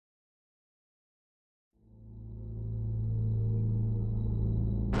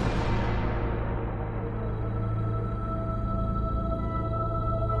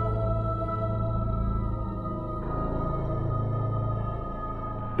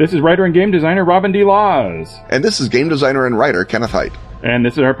This is writer and game designer Robin D. Laws. And this is game designer and writer Kenneth Hite. And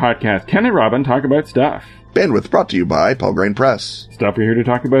this is our podcast, Ken and Robin Talk About Stuff. Bandwidth brought to you by Pelgrane Press. Stuff we're here to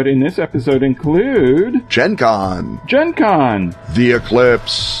talk about in this episode include... Gen Con. Gen Con. The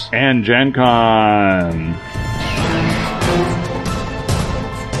Eclipse. And Gen Con.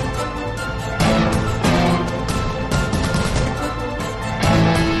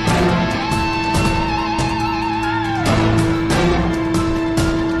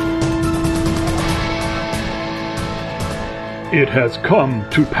 It has come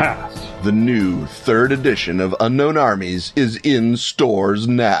to pass. The new 3rd edition of Unknown Armies is in stores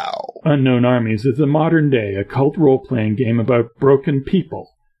now. Unknown Armies is a modern-day occult role-playing game about broken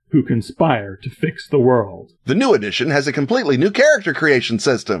people who conspire to fix the world. The new edition has a completely new character creation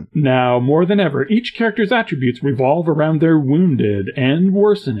system. Now, more than ever, each character's attributes revolve around their wounded and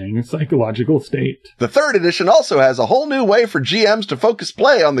worsening psychological state. The 3rd edition also has a whole new way for GMs to focus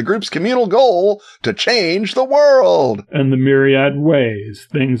play on the group's communal goal to change the world. And the myriad ways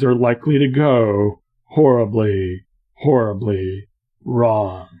things are likely to go horribly, horribly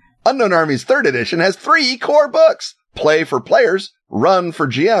wrong. Unknown Armies 3rd edition has 3 core books. Play for players, Run for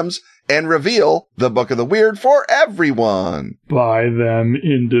GMs, and Reveal, the Book of the Weird for everyone. Buy them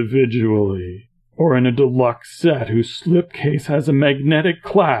individually, or in a deluxe set whose slipcase has a magnetic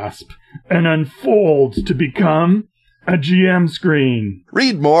clasp and unfolds to become a GM screen.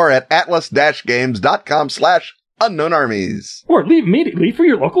 Read more at atlas-games.com/unknownarmies. Or leave immediately for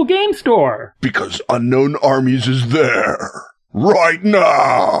your local game store. Because Unknown Armies is there right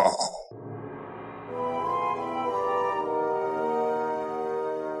now.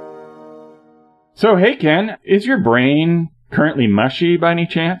 So, hey, Ken, is your brain currently mushy by any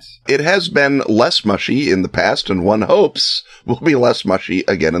chance? It has been less mushy in the past, and one hopes will be less mushy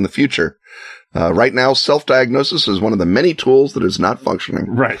again in the future. Right now, self-diagnosis is one of the many tools that is not functioning.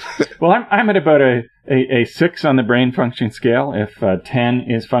 Right. Well, I'm at about a 6 on the brain function scale, if 10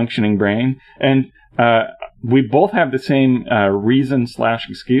 is functioning brain. And we both have the same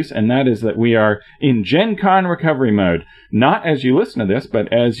reason/excuse, and that is that we are in Gen Con recovery mode. Not as you listen to this,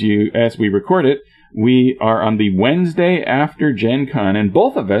 but as we record it, we are on the Wednesday after Gen Con, and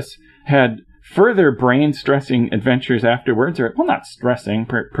both of us had further brain-stressing adventures afterwards, or, well, not stressing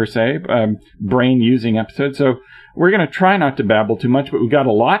per se, brain-using episodes. So we're going to try not to babble too much, but we've got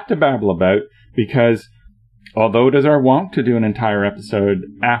a lot to babble about, because although it is our wont to do an entire episode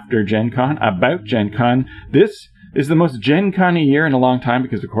after Gen Con, about Gen Con, this is the most Gen Con-y year in a long time,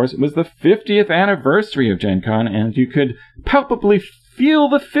 because, of course, it was the 50th anniversary of Gen Con, and you could palpably feel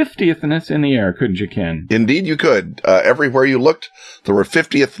the 50th-ness in the air, couldn't you, Ken? Indeed you could. Everywhere you looked, there were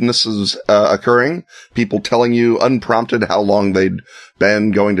 50th-nesses occurring, people telling you unprompted how long they'd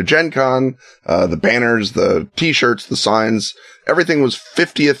been going to Gen Con, the banners, the t-shirts, the signs, everything was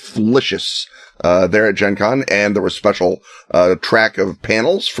 50th-licious. There at Gen Con, and there was special track of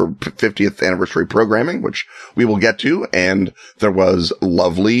panels for 50th anniversary programming, which we will get to, and there was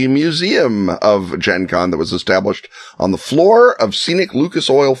lovely museum of Gen Con that was established on the floor of scenic Lucas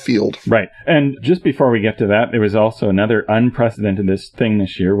Oil Field. Right, and just before we get to that, there was also another unprecedented thing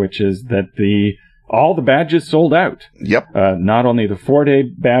this year, which is that all the badges sold out. Yep. Not only the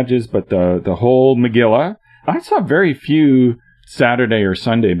 4-day badges, but the whole Megillah. I saw very few Saturday or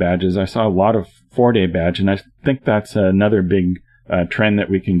Sunday badges. I saw a lot of 4-day badge, and I think that's another big trend that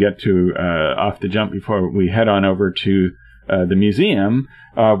we can get to off the jump before we head on over to the museum,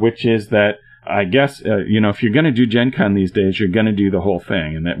 which is that I guess, if you're going to do Gen Con these days, you're going to do the whole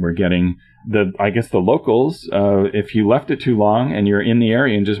thing, and that we're getting the locals, if you left it too long and you're in the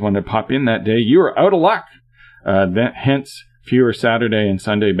area and just wanted to pop in that day, you are out of luck. Hence fewer Saturday and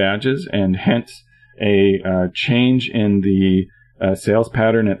Sunday badges, and hence a change in the sales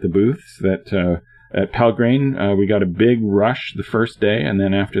pattern at the booths. That at Pelgrane, we got a big rush the first day, and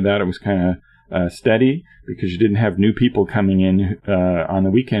then after that it was kind of steady, because you didn't have new people coming in on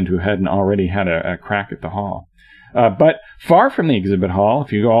the weekend who hadn't already had a crack at the hall. But far from the exhibit hall,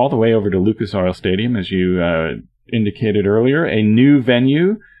 if you go all the way over to Lucas Oil Stadium, as you indicated earlier, a new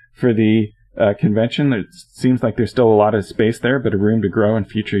venue for the convention. It seems like there's still a lot of space there, but a room to grow in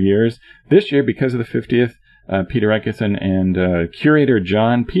future years. This year, because of the 50th, Peter Eichison and curator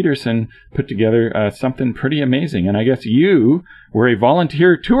John Peterson put together something pretty amazing. And I guess you were a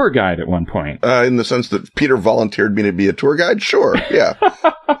volunteer tour guide at one point. In the sense that Peter volunteered me to be a tour guide? Sure, yeah.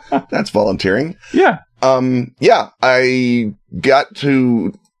 That's volunteering. Yeah. I got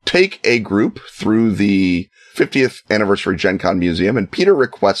to take a group through the 50th anniversary Gen Con Museum, and Peter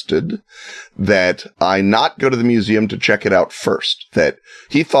requested that I not go to the museum to check it out first, that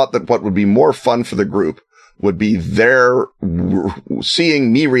he thought that what would be more fun for the group would be there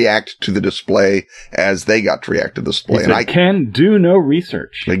seeing me react to the display as they got to react to the display. And I can do no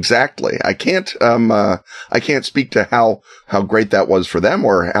research. Exactly. I can't speak to how great that was for them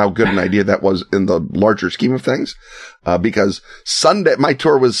or how good an idea that was in the larger scheme of things. Because my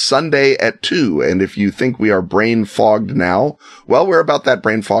tour was Sunday at 2. And if you think we are brain fogged now, well, we're about that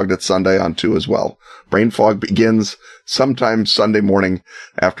brain fogged at Sunday on 2 as well. Brain fog begins sometime Sunday morning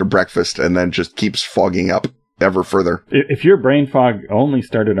after breakfast and then just keeps fogging up ever further. If your brain fog only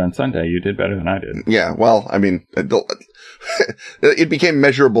started on Sunday, you did better than I did. Yeah. Well, I mean, it became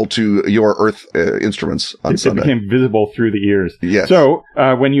measurable to your Earth instruments on Sunday. It became visible through the ears. Yes. So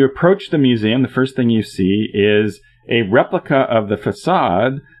when you approach the museum, the first thing you see is a replica of the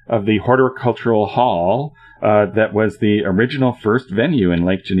facade of the Horticultural Hall that was the original first venue in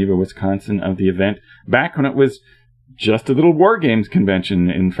Lake Geneva, Wisconsin of the event back when it was just a little war games convention.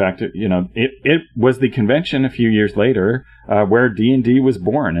 In fact, it was the convention a few years later where D&D was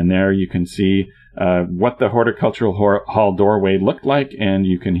born. And there you can see what the Horticultural Hall doorway looked like, and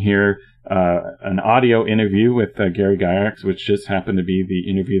you can hear an audio interview with Gary Gygax, which just happened to be the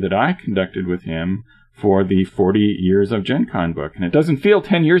interview that I conducted with him for the 40 Years of Gen Con book. And it doesn't feel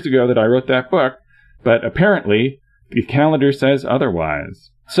 10 years ago that I wrote that book, but apparently the calendar says otherwise.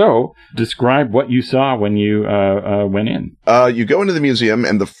 So, describe what you saw when you went in. You go into the museum,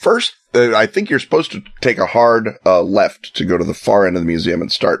 and the first, I think you're supposed to take a hard left to go to the far end of the museum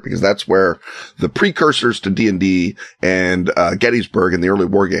and start, because that's where the precursors to D&D and Gettysburg and the early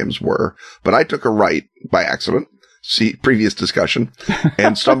war games were. But I took a right by accident. See previous discussion,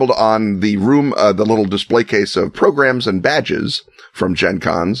 and stumbled on the room, the little display case of programs and badges from Gen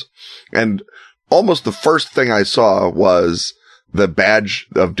Cons. And almost the first thing I saw was the badge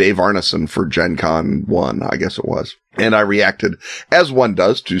of Dave Arneson for Gen Con 1, I guess it was. And I reacted, as one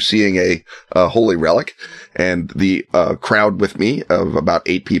does, to seeing a holy relic. And the crowd with me of about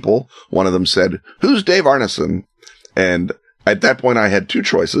 8 people, one of them said, "Who's Dave Arneson?" And at that point, I had 2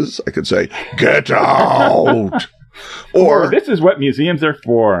 choices. I could say, "Get out!" Or this is what museums are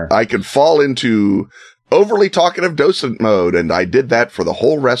for. I could fall into overly talkative docent mode, and I did that for the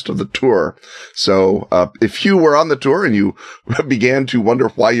whole rest of the tour. So if you were on the tour and you began to wonder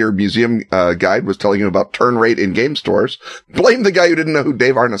why your museum guide was telling you about turn rate in game stores, blame the guy who didn't know who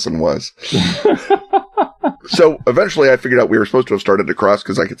Dave Arneson was. So eventually I figured out we were supposed to have started across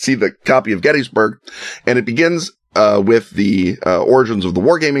because I could see the copy of Gettysburg, and it begins with the origins of the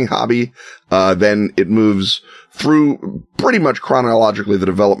wargaming hobby. Then it moves through pretty much chronologically the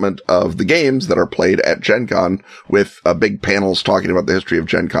development of the games that are played at Gen Con, with big panels talking about the history of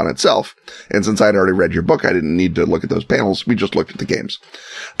Gen Con itself. And since I'd already read your book, I didn't need to look at those panels. We just looked at the games.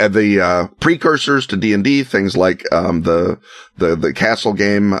 And the precursors to D&D, things like the castle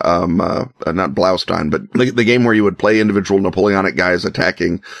game, not Blaustein, but the game where you would play individual Napoleonic guys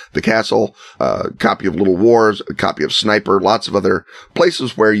attacking the castle, copy of Little Wars, a copy of Sniper, lots of other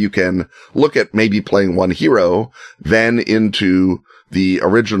places where you can look at maybe playing one hero, then into the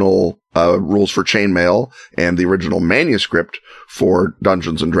original rules for chainmail and the original manuscript for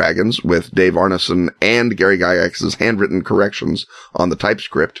Dungeons and Dragons with Dave Arneson and Gary Gygax's handwritten corrections on the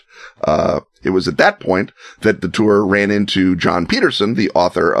typescript. It was at that point that the tour ran into John Peterson, the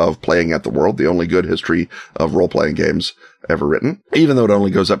author of Playing at the World, the only good history of role-playing games ever written, even though it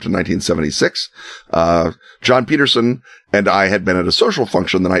only goes up to 1976. John Peterson and I had been at a social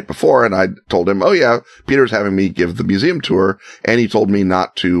function the night before, and I told him, "Oh yeah, Peter's having me give the museum tour," and he told me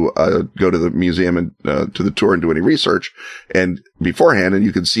not to go to the museum and to the tour and do any research and beforehand. And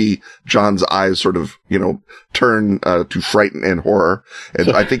you could see John's eyes sort of, turn to fright and horror.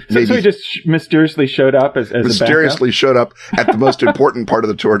 And I think maybe so he just mysteriously showed up as mysteriously a showed up at the most important part of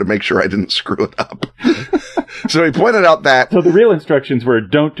the tour to make sure I didn't screw it up. So he pointed out that. So the real instructions were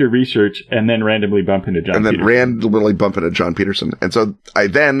don't do research and then randomly bump into John Peterson. Randomly bump into John Peterson. And so I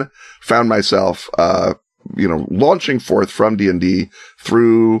then found myself, launching forth from D&D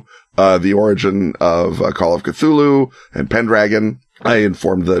through the origin of Call of Cthulhu and Pendragon. I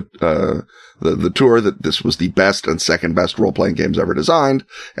informed the tour that this was the best and second best role-playing games ever designed,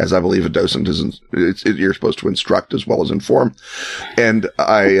 as I believe a docent you're supposed to instruct as well as inform. And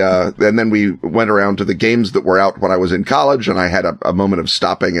and then we went around to the games that were out when I was in college, and I had a moment of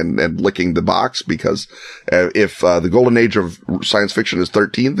stopping and licking the box, because if the golden age of science fiction is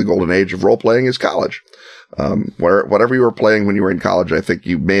 13, the golden age of role-playing is college. Whatever you were playing when you were in college, I think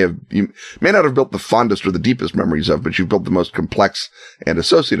you may not have built the fondest or the deepest memories of, but you've built the most complex and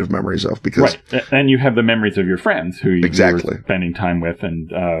associative memories of, because right. And you have the memories of your friends who you exactly were spending time with,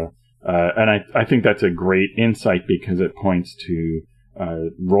 and I think that's a great insight, because it points to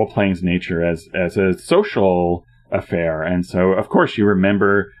role-playing's nature as a social affair. And so, of course, you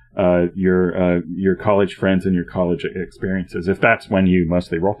remember your college friends and your college experiences, if that's when you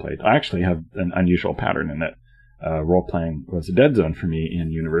mostly role-played. I actually have an unusual pattern in that role-playing was a dead zone for me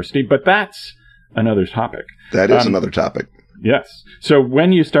in university, but that's another topic. That is another topic. Yes. So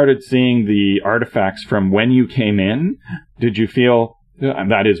when you started seeing the artifacts from when you came in, did you feel...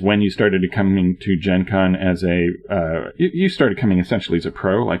 that is when you started coming to Gen Con as you started coming essentially as a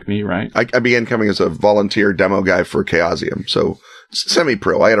pro like me, right? I began coming as a volunteer demo guy for Chaosium. So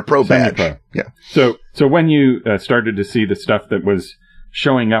semi-pro. I had a pro badge. Semi-pro. Yeah. So when you started to see the stuff that was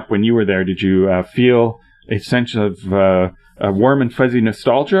showing up when you were there, did you feel a sense of warm and fuzzy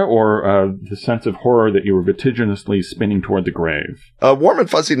nostalgia, or the sense of horror that you were vertiginously spinning toward the grave? Warm and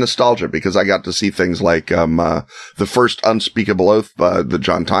fuzzy nostalgia, because I got to see things like the first Unspeakable Oath that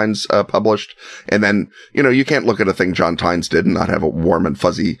John Tynes published. And then, you can't look at a thing John Tynes did and not have a warm and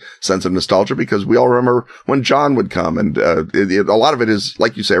fuzzy sense of nostalgia, because we all remember when John would come. And a lot of it is,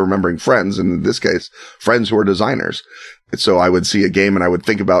 like you say, remembering friends, and in this case, friends who are designers. So I would see a game and I would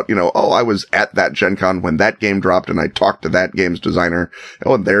think about, I was at that Gen Con when that game dropped and I talked to that game's designer.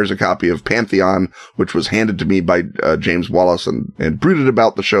 Oh, and there's a copy of Pantheon, which was handed to me by James Wallace and brooded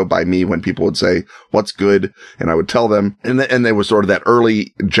about the show by me when people would say, what's good? And I would tell them. And there was sort of that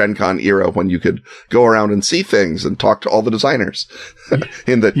early Gen Con era when you could go around and see things and talk to all the designers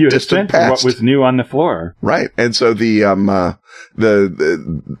in the distant past. What was new on the floor. Right. And so there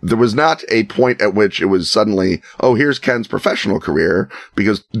was not a point at which it was suddenly, oh, here's Ken's professional career,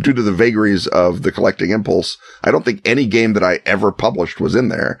 because due to the vagaries of the collecting impulse, I don't think any game that I ever published was in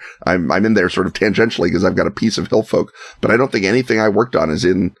there. I'm in there sort of tangentially because I've got a piece of Hillfolk, but I don't think anything I worked on is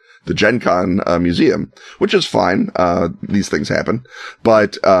in the Gen Con museum, which is fine. These things happen,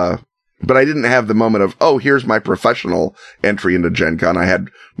 but I didn't have the moment of, oh, here's my professional entry into Gen Con. I had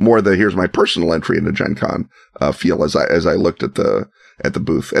more the here's my personal entry into Gen Con feel as I looked at the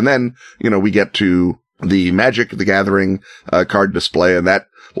booth. And then, we get to the Magic the Gathering card display, and that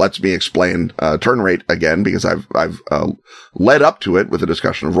lets me explain turn rate again, because I've led up to it with a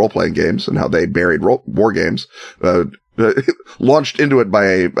discussion of role-playing games and how they buried war games. Launched into it by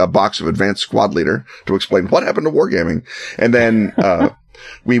a box of Advanced Squad Leader to explain what happened to wargaming. And then,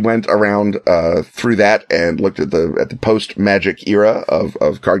 we went around, through that and looked at the post-Magic era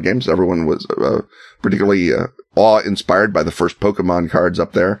of card games. Everyone was, particularly, awe-inspired by the first Pokemon cards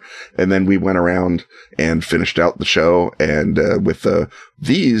up there. And then we went around and finished out the show. And, with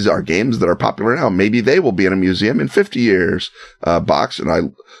these are games that are popular now. Maybe they will be in a museum in 50 years, box. And I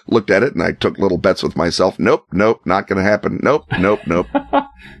looked at it and I took little bets with myself. Nope, not gonna happen. Nope.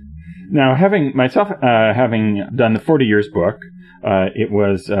 Now, having done the 40 Years book, it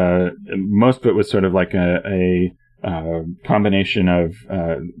was, most of it was sort of like a combination of,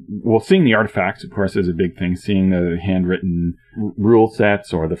 seeing the artifacts, of course, is a big thing. Seeing the handwritten rule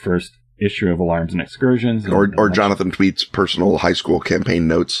sets, or the first issue of Alarms and Excursions. Or Jonathan Tweet's personal high school campaign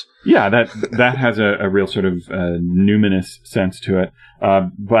notes. Yeah, that has a real sort of, numinous sense to it.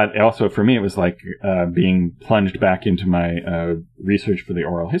 But also for me, it was like, being plunged back into my, research for the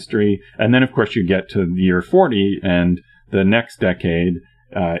oral history. And then, of course, you get to the year 40 and the next decade,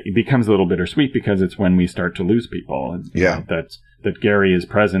 it becomes a little bittersweet, because it's when we start to lose people. Yeah. That Gary is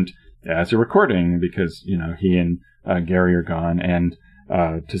present as a recording, because, he and Gary are gone. And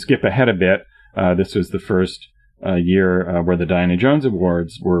to skip ahead a bit, this was the first year where the Diana Jones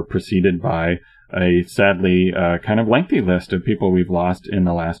Awards were preceded by a sadly kind of lengthy list of people we've lost in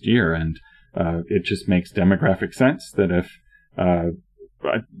the last year. And it just makes demographic sense that if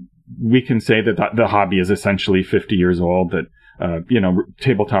we can say that the hobby is essentially 50 years old, that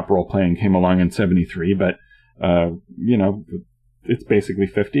tabletop role-playing came along in 73, but it's basically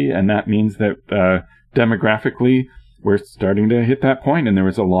 50, and that means that demographically we're starting to hit that point. And there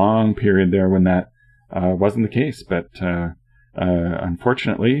was a long period there when that wasn't the case, but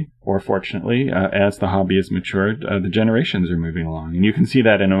unfortunately or fortunately, as the hobby has matured, the generations are moving along, and you can see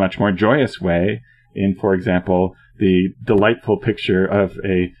that in a much more joyous way in, for example, the delightful picture of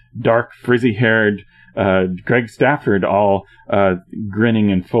a dark, frizzy-haired Greg Stafford, all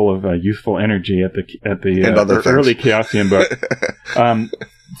grinning and full of youthful energy at the early Chaosium book.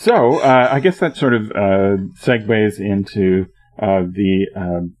 So I guess that sort of segues into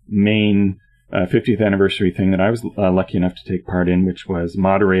the main 50th anniversary thing that I was lucky enough to take part in, which was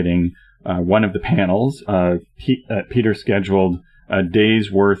moderating one of the panels. Peter scheduled a day's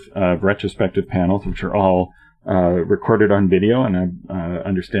worth of retrospective panels, which are all recorded on video, and I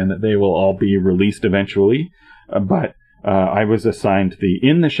understand that they will all be released eventually. But I was assigned the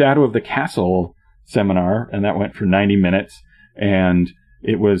In the Shadow of the Castle seminar, and that went for 90 minutes. and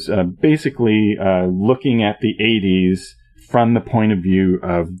it was basically looking at the 80s from the point of view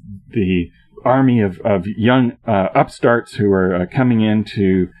of the army of young upstarts who are coming in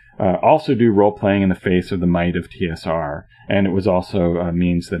to also do role-playing in the face of the might of TSR. And it was also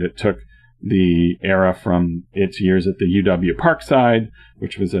means that it took the era from its years at the UW Parkside,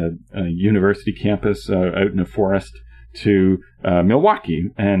 which was a university campus out in a forest, to Milwaukee.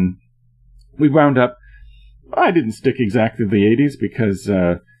 And we wound up, I didn't stick exactly to the 80s because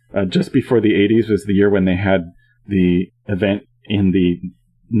just before the 80s was the year when they had the event in the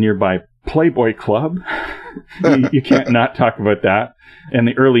nearby Playboy Club. You can't not talk about that. And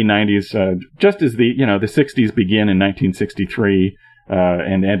the early 90s, just as the 60s begin in 1963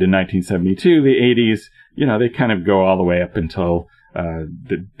 and end in 1972, the 80s, they kind of go all the way up until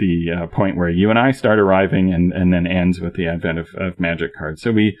the point where you and I start arriving and then ends with the advent of Magic cards.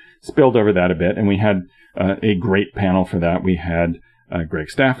 So we spilled over that a bit, and we had a great panel for that. We had Greg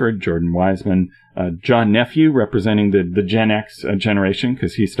Stafford, Jordan Wiseman, John Nephew representing the Gen X generation,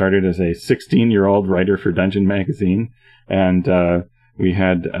 because he started as a 16-year-old writer for Dungeon Magazine. And we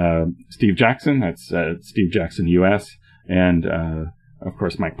had Steve Jackson, that's Steve Jackson US, and of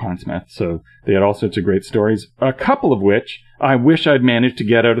course Mike Pondsmith. So they had all sorts of great stories, a couple of which I wish I'd managed to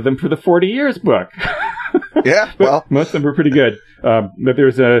get out of them for the 40 Years book. Yeah, well, most of them were pretty good. But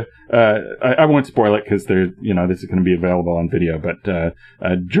there's I won't spoil it because this is going to be available on video. But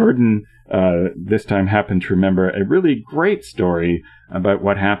Jordan this time happened to remember a really great story about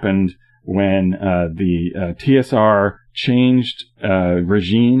what happened when the TSR changed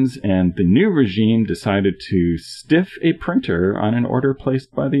regimes, and the new regime decided to stiff a printer on an order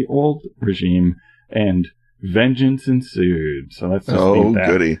placed by the old regime, and vengeance ensued. So let's just leave that.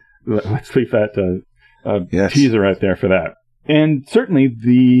 Goody. Let's leave that yes. teaser right there for that. And certainly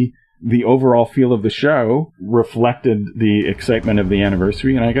the overall feel of the show reflected the excitement of the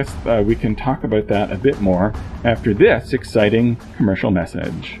anniversary, and I guess we can talk about that a bit more after this exciting commercial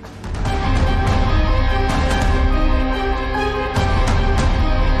message.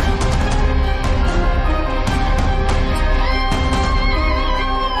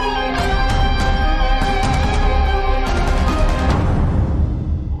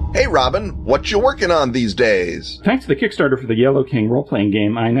 Hey, Robin, what you working on these days? Thanks to the Kickstarter for the Yellow King role-playing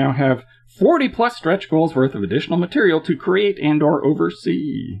game, I now have 40-plus stretch goals worth of additional material to create and or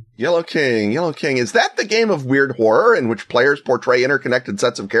oversee. Yellow King. Is that the game of weird horror in which players portray interconnected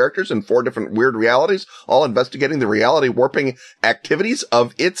sets of characters in 4 different weird realities, all investigating the reality warping activities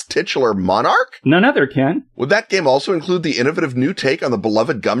of its titular monarch? None other, Ken. Would that game also include the innovative new take on the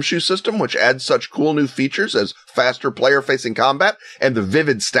beloved Gumshoe system, which adds such cool new features as faster player-facing combat and the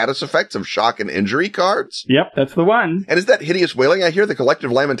vivid status effects of shock and injury cards? Yep, that's the one. And is that hideous wailing I hear the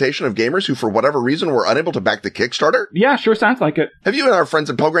collective lamentation of gamers who, for whatever reason, were unable to back the Kickstarter? Yeah, sure sounds like it. Have you and our friends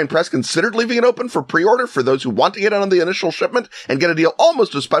at Pelgrane Press considered leaving it open for pre-order for those who want to get in on the initial shipment and get a deal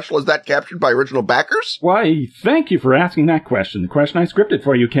almost as special as that captured by original backers? Why, thank you for asking that question. The question I scripted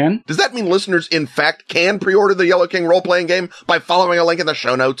for you, Ken. Does that mean listeners, in fact, can pre-order the Yellow King role-playing game by following a link in the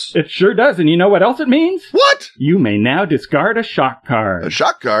show notes? It sure does, and you know what else it means? What? You may now discard a shock card. A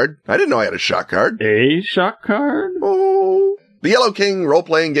shock card? I didn't know I had a shock card. A shock card? Oh. The Yellow King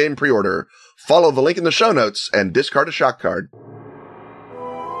role-playing game pre-order. Follow the link in the show notes and discard a shock card.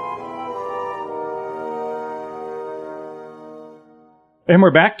 And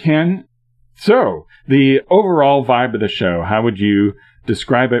we're back, Ken. So, the overall vibe of the show, how would you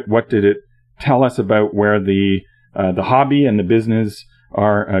describe it? What did it tell us about where the hobby and the business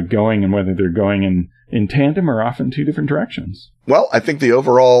are going, and whether they're going in tandem or off in 2 different directions? Well, I think the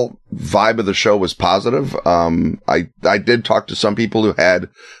overall vibe of the show was positive. I did talk to some people who had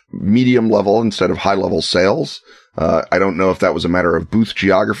medium level instead of high level sales. I don't know if that was a matter of booth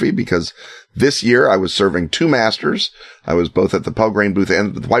geography, because this year I was serving 2 masters. I was both at the Pelgrane booth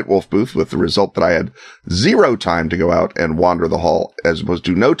and the White Wolf booth, with the result that I had 0 time to go out and wander the hall, as opposed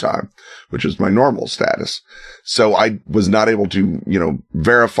to no time, which is my normal status. So I was not able to,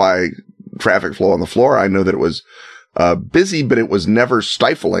 verify traffic flow on the floor. I know that it was busy, but it was never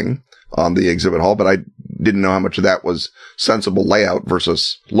stifling on the exhibit hall, but I didn't know how much of that was sensible layout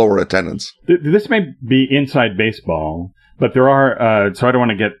versus lower attendance. This may be inside baseball, but there are, so I don't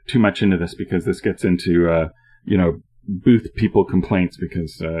want to get too much into this, because this gets into, booth people complaints,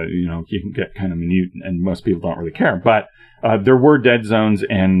 because, you can get kind of minute and most people don't really care. But there were dead zones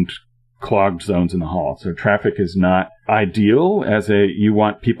and clogged zones in the hall. So traffic is not ideal you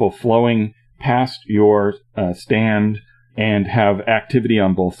want people flowing past your stand and have activity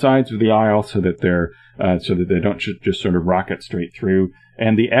on both sides of the aisle, so that they don't just sort of rocket straight through.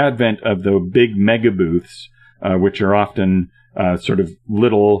 And the advent of the big mega booths, which are often sort of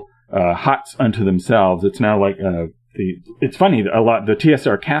little huts unto themselves. It's now like it's funny, the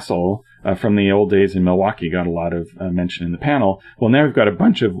TSR Castle from the old days in Milwaukee got a lot of mention in the panel. Well, now we've got a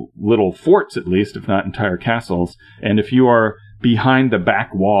bunch of little forts, at least, if not entire castles. And if you are behind the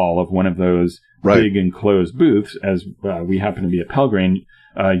back wall of one of those big enclosed booths, as we happen to be at Pelgrane,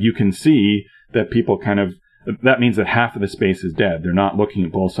 you can see that people that means that half of the space is dead. They're not looking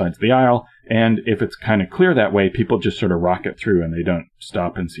at both sides of the aisle. And if it's kind of clear that way, people just sort of rocket through and they don't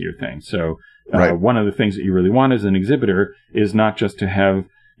stop and see your thing. So one of the things that you really want as an exhibitor is not just to have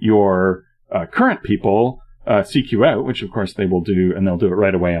your current people seek you out, which of course they will do, and they'll do it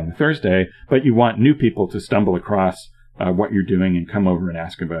right away on the Thursday, but you want new people to stumble across what you're doing and come over and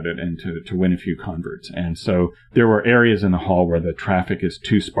ask about it and to win a few converts. And so there were areas in the hall where the traffic is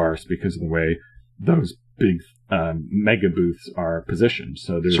too sparse because of the way those big mega booths are positioned.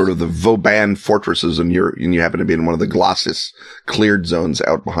 So there's sort of the Vauban fortresses, and you happen to be in one of the Glossus cleared zones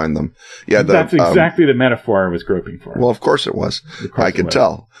out behind them. Yeah, that's exactly the metaphor I was groping for. Well, of course it was. I could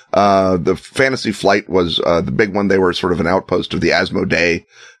tell. The Fantasy Flight was the big one. They were sort of an outpost of the Asmodee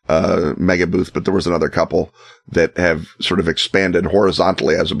mega booth, but there was another couple that have sort of expanded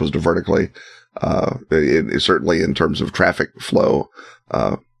horizontally as opposed to vertically. Certainly in terms of traffic flow,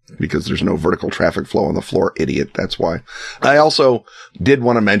 because there's no vertical traffic flow on the floor, idiot. That's why. I also did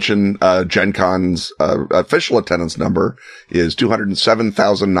want to mention, Gen Con's, official attendance number is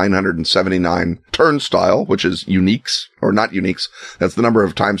 207,979 turnstile, which is uniques, or not uniques. That's the number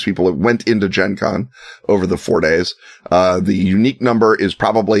of times people went into Gen Con over the 4 days. The unique number is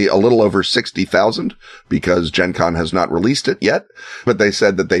probably a little over 60,000 because Gen Con has not released it yet, but they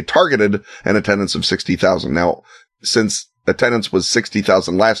said that they targeted an attendance of 60,000. Now, since attendance was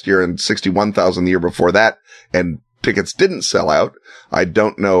 60,000 last year and 61,000 the year before that, and tickets didn't sell out, I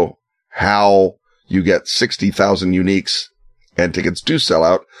don't know how you get 60,000 uniques and tickets do sell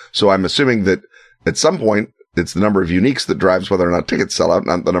out. So I'm assuming that at some point it's the number of uniques that drives whether or not tickets sell out,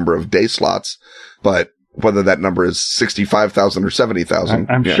 not the number of day slots, but whether that number is 65,000 or 70,000.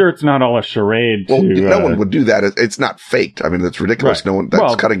 I'm sure it's not all a charade. Well, no one would do that. It's not faked. I mean, it's ridiculous. Right. No one,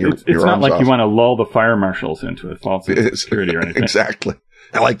 that's cutting your It's not arms like off. You want to lull the fire marshals into a false sense of security or anything. Exactly.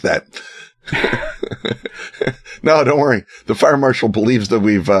 I like that. No, don't worry. The fire marshal believes that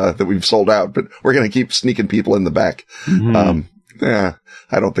we've sold out, but we're going to keep sneaking people in the back. Mm-hmm. Yeah,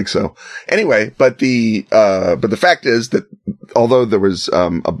 I don't think so. Anyway, but the fact is that although there was,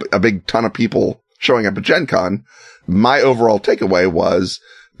 a big ton of people showing up at Gen Con, my overall takeaway was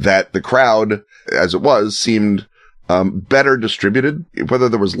that the crowd, as it was, seemed better distributed. Whether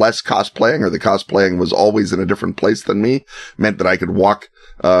there was less cosplaying or the cosplaying was always in a different place than me, meant that I could walk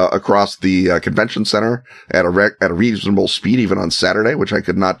across the convention center at a reasonable speed, even on Saturday, which I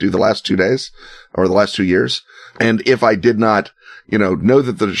could not do the last 2 days or the last 2 years. And if I did not, know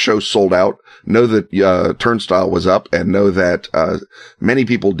that the show sold out, know that Turnstile was up, and know that many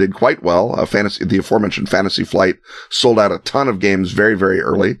people did quite well. The aforementioned Fantasy Flight sold out a ton of games very, very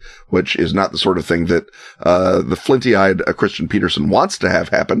early, which is not the sort of thing that the flinty-eyed Christian Peterson wants to have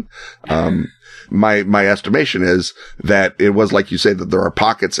happen. My estimation is that it was, like you say, that there are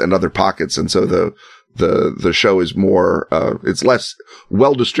pockets and other pockets, and so the show is more it's less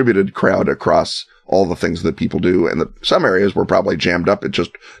well distributed crowd across all the things that people do, and some areas were probably jammed up. It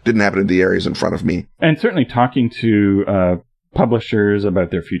just didn't happen in the areas in front of me. And certainly talking to publishers about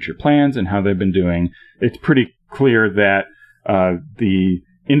their future plans and how they've been doing, it's pretty clear that the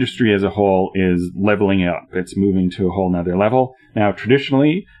industry as a whole is leveling up. It's moving to a whole nother level. Now,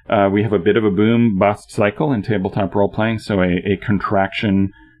 traditionally, we have a bit of a boom-bust cycle in tabletop role-playing, so a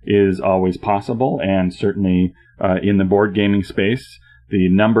contraction is always possible, and certainly in the board gaming space, the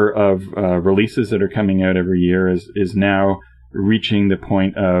number of releases that are coming out every year is now reaching the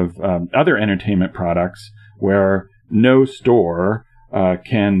point of other entertainment products where no store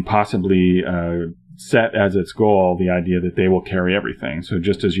can possibly set as its goal the idea that they will carry everything. So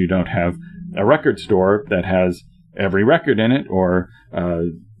just as you don't have a record store that has every record in it, or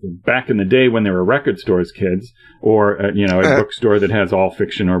back in the day when there were record stores, kids, or a bookstore that has all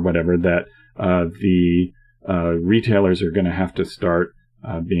fiction or whatever, that the retailers are going to have to start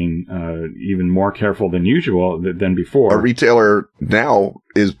being even more careful than usual than before. A retailer now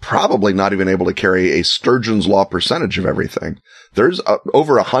is probably not even able to carry a Sturgeon's Law percentage of everything. There's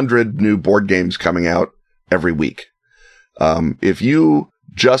over 100 new board games coming out every week. If you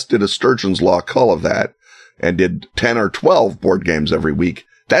just did a Sturgeon's Law cull of that and did 10 or 12 board games every week,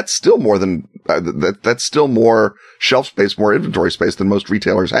 that's still more than that's still more shelf space, more inventory space than most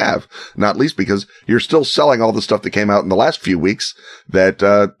retailers have. Not least because you're still selling all the stuff that came out in the last few weeks that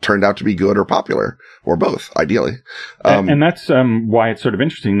turned out to be good or popular, or both, ideally. And that's why it's sort of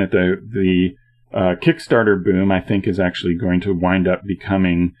interesting that the Kickstarter boom, I think, is actually going to wind up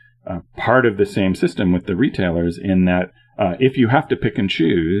becoming part of the same system with the retailers, in that if you have to pick and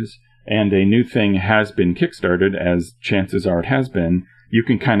choose, and a new thing has been kickstarted, as chances are it has been, you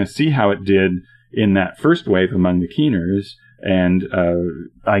can kind of see how it did in that first wave among the keeners. And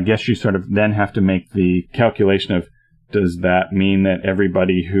I guess you sort of then have to make the calculation of, does that mean that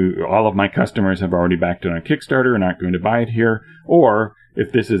all of my customers have already backed it on Kickstarter and aren't going to buy it here? Or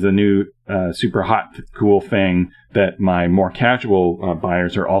if this is a new super hot, cool thing that my more casual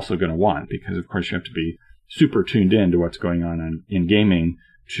buyers are also going to want, because of course you have to be super tuned in to what's going on in gaming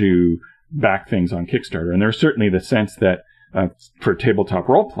to back things on Kickstarter. And there's certainly the sense that for tabletop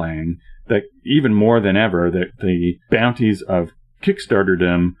role-playing, that even more than ever, that the bounties of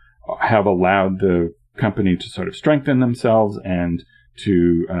Kickstarterdom have allowed the company to sort of strengthen themselves and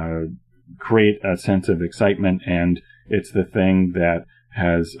to create a sense of excitement. And it's the thing that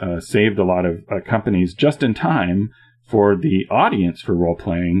has saved a lot of companies just in time for the audience for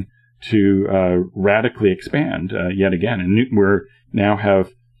role-playing to radically expand yet again. And we're now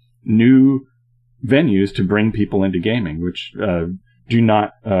have new venues to bring people into gaming, which do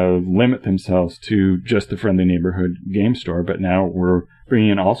not limit themselves to just the friendly neighborhood game store, but now we're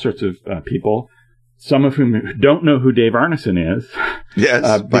bringing in all sorts of people, some of whom don't know who Dave Arneson is.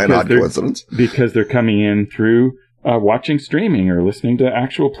 Yes, by an odd coincidence. Because they're coming in through watching streaming or listening to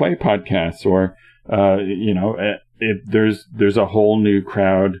actual play podcasts, or, there's a whole new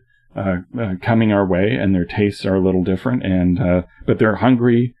crowd coming our way, and their tastes are a little different, but they're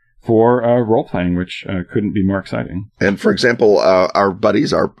hungry for role-playing, which couldn't be more exciting. And for example, our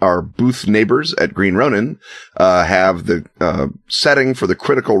buddies, our booth neighbors at Green Ronin, have the setting for the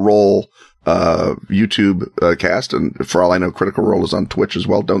Critical Role YouTube cast. And for all I know, Critical Role is on Twitch as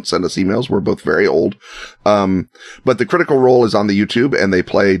well. Don't send us emails. We're both very old. But the Critical Role is on the YouTube, and they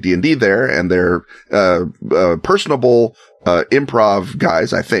play D&D there, and they're personable improv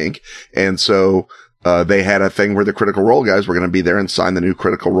guys, I think. And so they had a thing where the Critical Role guys were going to be there and sign the new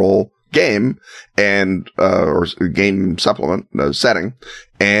Critical Role game or game supplement setting.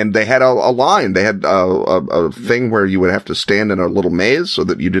 And they had a line. They had a thing where you would have to stand in a little maze so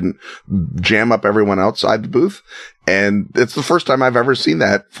that you didn't jam up everyone outside the booth. And it's the first time I've ever seen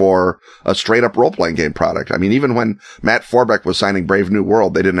that for a straight up role-playing game product. I mean, even when Matt Forbeck was signing Brave New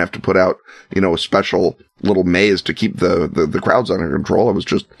World, they didn't have to put out, a special little maze to keep the crowds under control. It was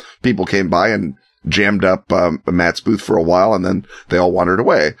just people came by and jammed up Matt's booth for a while, and then they all wandered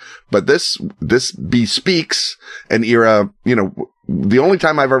away. But this bespeaks an era, the only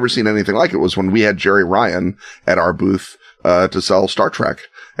time I've ever seen anything like it was when we had Jerry Ryan at our booth to sell Star Trek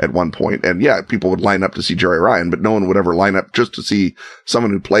at one point. And yeah, people would line up to see Jerry Ryan, but no one would ever line up just to see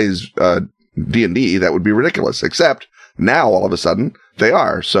someone who plays D&D. That would be ridiculous. Except now, all of a sudden, they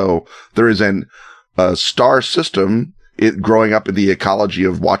are. So there is a star system growing up in the ecology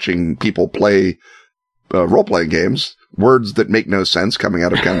of watching people play role-playing games, words that make no sense coming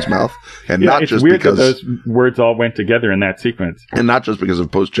out of Ken's mouth, and not just because those words all went together in that sequence, and not just because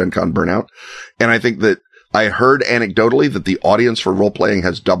of post-Gen Con burnout. And I think that I heard anecdotally that the audience for role-playing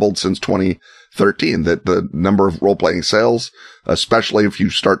has doubled since 2013, that the number of role-playing sales, especially if you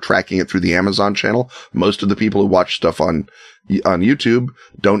start tracking it through the Amazon channel, most of the people who watch stuff on YouTube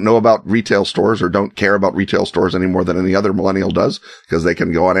don't know about retail stores or don't care about retail stores any more than any other millennial does, because they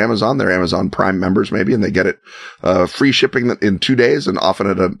can go on Amazon. They're Amazon Prime members maybe, and they get it free shipping in 2 days and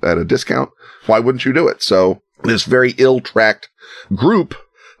often at a discount. Why wouldn't you do it? So this very ill-tracked group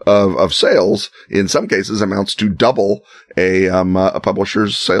of sales in some cases amounts to double a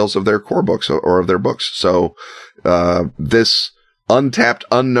publisher's sales of their core books or of their books. So this untapped,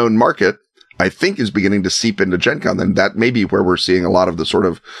 unknown market, I think, is beginning to seep into Gen Con. And that may be where we're seeing a lot of the sort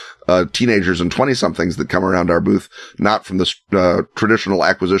of teenagers and 20-somethings that come around our booth, not from the traditional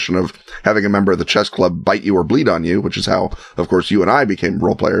acquisition of having a member of the chess club bite you or bleed on you, which is how, of course, you and I became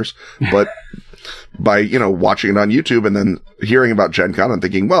role players, but by, watching it on YouTube and then hearing about Gen Con and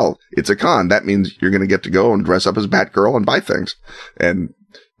thinking, well, it's a con. That means you're going to get to go and dress up as Batgirl and buy things. And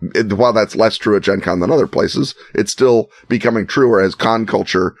while that's less true at Gen Con than other places, it's still becoming truer as con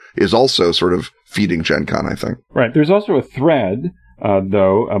culture is also sort of feeding Gen Con, I think. Right. There's also a thread,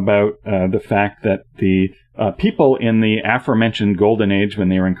 though, about the fact that the people in the aforementioned golden age when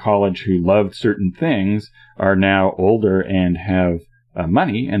they were in college who loved certain things are now older and have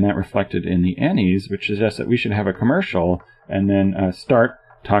money, and that reflected in the Ennies, which suggests that we should have a commercial and then start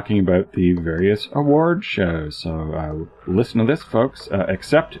talking about the various award shows. So listen to this, folks.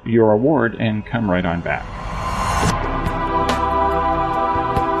 Accept your award and come right on back.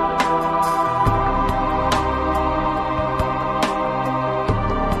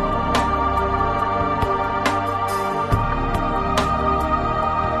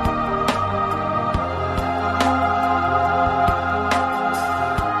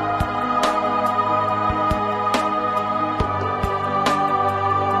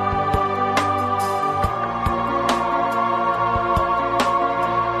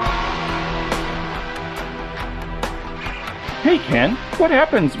 Hey, Ken, what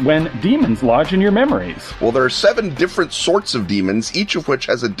happens when demons lodge in your memories? Well, there are 7 different sorts of demons, each of which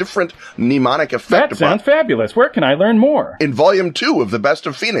has a different mnemonic effect. That sounds fabulous. Where can I learn more? In Volume 2 of The Best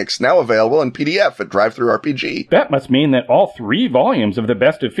of Phoenix, now available in PDF at DriveThruRPG. That must mean that all 3 volumes of The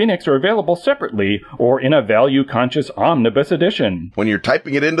Best of Phoenix are available separately or in a value-conscious omnibus edition. When you're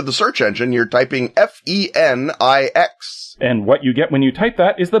typing it into the search engine, you're typing Phenix. And what you get when you type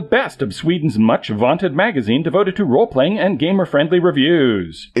that is the best of Sweden's much-vaunted magazine devoted to role-playing and gamer-friendly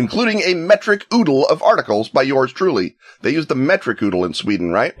reviews. Including a metric oodle of articles by yours truly. They use the metric oodle in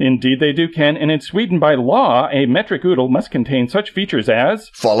Sweden, right? Indeed they do, Ken, and in Sweden by law, a metric oodle must contain such features as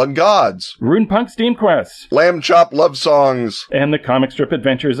Fallen Gods, Runepunk Steam Quests, Lamb Chop Love Songs, and the comic strip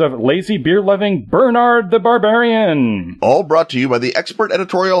adventures of lazy beer-loving Bernard the Barbarian. All brought to you by the expert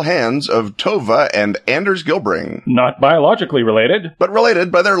editorial hands of Tova and Anders Gilbring. Not biologically related, but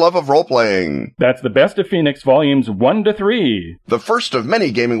related by their love of role-playing. That's The Best of Phoenix Volumes 1 to 3. The first of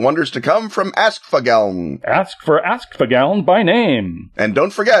many gaming wonders to come from Askfageln. Ask for Askfageln by name. And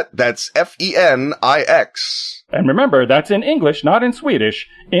don't forget, that's Fenix. And remember, that's in English, not in Swedish.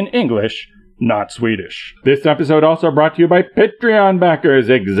 In English, not Swedish. This episode also brought to you by Patreon backers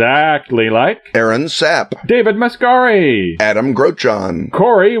exactly like Aaron Sapp, David Mascari, Adam Grochon,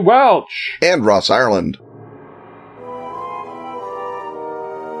 Corey Welch, and Ross Ireland.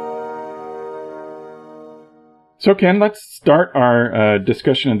 So, Ken, let's start our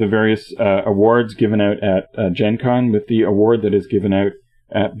discussion of the various awards given out at Gen Con with the award that is given out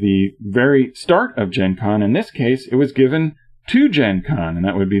at the very start of Gen Con. In this case, it was given to Gen Con, and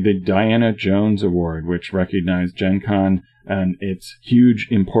that would be the Diana Jones Award, which recognized Gen Con and its huge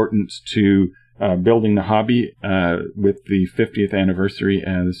importance to building the hobby with the 50th anniversary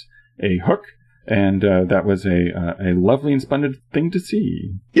as a hook. And that was a lovely and splendid thing to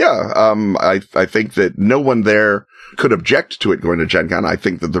see. Yeah, I think that no one there could object to it going to Gen Con. I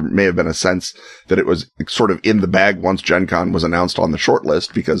think that there may have been a sense that it was sort of in the bag once Gen Con was announced on the short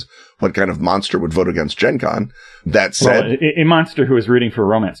list, because what kind of monster would vote against Gen Con? That said... Well, a monster who was rooting for a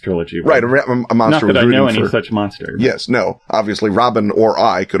romance trilogy. Right, a monster Not was that I rooting know any for... such monster. But... Yes, no. Obviously, Robin or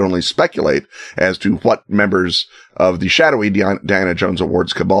I could only speculate as to what members of the shadowy Diana Jones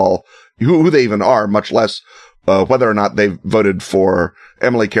Awards cabal, who they even are, much less whether or not they voted for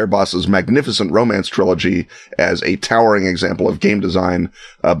Emily Cairboss's magnificent romance trilogy as a towering example of game design,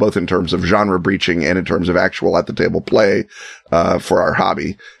 both in terms of genre breaching and in terms of actual at-the-table play for our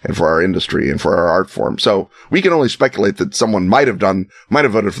hobby and for our industry and for our art form. So we can only speculate that someone might have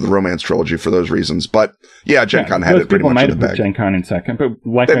voted for the romance trilogy for those reasons. But yeah, Gen Con had it pretty much in the bag. Might have put Gen Con in second, but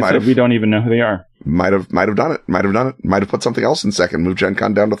like I said, we don't even know who they are. Might have done it. Might have put something else in second, moved Gen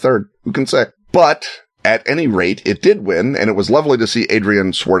Con down to third. Who can say? But at any rate, it did win, and it was lovely to see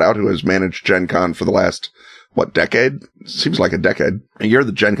Adrian Swartout, who has managed Gen Con for the last, decade? Seems like a decade. You're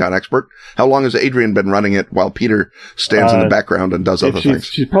the Gen Con expert. How long has Adrian been running it while Peter stands in the background and does other things?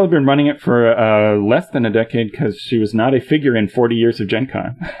 She's probably been running it for less than a decade, because she was not a figure in 40 years of Gen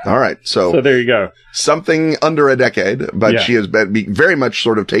Con. All right. So there you go. Something under a decade, but she has been very much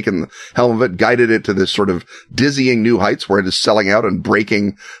sort of taken the helm of it, guided it to this sort of dizzying new heights where it is selling out and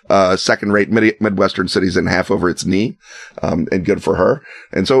breaking second-rate Midwestern cities in half over its knee, and good for her.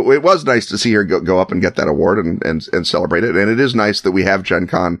 And so it was nice to see her go up and get that award and celebrate it. And it is nice that we have Gen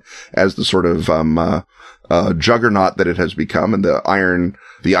Con as the sort of juggernaut that it has become, and the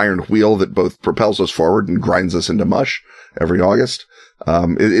iron wheel that both propels us forward and grinds us into mush every August.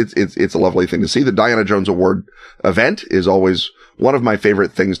 It's a lovely thing to see. The Diana Jones Award event is always one of my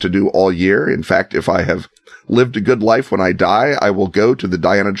favorite things to do all year. In fact, if I have lived a good life when I die, I will go to the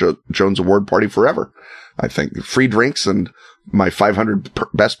Diana Jones Award party forever. I think free drinks and my 500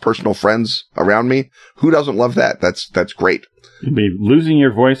 best personal friends around me. Who doesn't love that? That's great. You'll be losing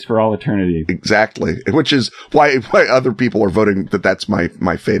your voice for all eternity. Exactly. Which is why other people are voting that's my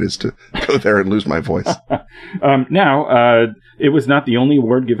fate, is to go there and lose my voice. Now, it was not the only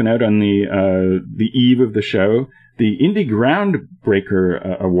award given out on the eve of the show. The Indie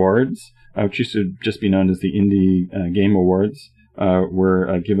Groundbreaker Awards, which used to just be known as the Indie Game Awards,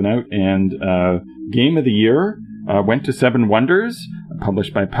 were given out. And Game of the Year went to Seven Wonders,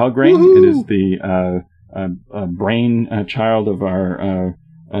 published by Pelgrane. Woo-hoo! It is the brain child of our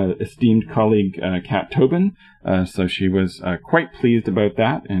esteemed colleague Kat Tobin. So she was quite pleased about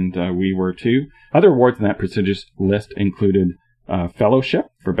that, and we were too. Other awards in that prestigious list included Fellowship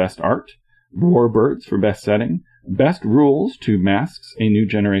for Best Art, Warbirds for Best Setting, Best Rules to Masks, A New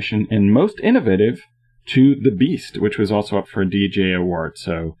Generation, and Most Innovative to The Beast, which was also up for a DJ award.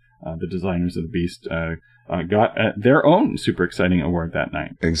 So the designers of The Beast got their own super exciting award that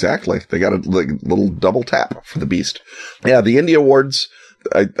night. Exactly. They got a little double tap for The Beast. Yeah, the Indie Awards,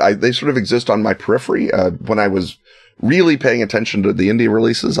 they sort of exist on my periphery. When I was really paying attention to the indie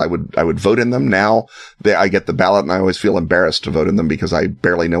releases, I would vote in them. Now I get the ballot and I always feel embarrassed to vote in them because I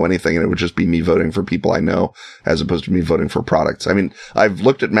barely know anything, and it would just be me voting for people I know as opposed to me voting for products. I mean, I've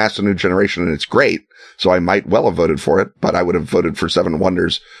looked at Master New Generation and it's great, so I might well have voted for it, but I would have voted for Seven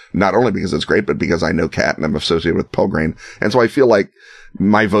Wonders, not only because it's great, but because I know Kat and I'm associated with Pelgrane. And so I feel like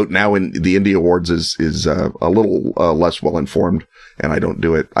my vote now in the Indie Awards is a little less well informed, and I don't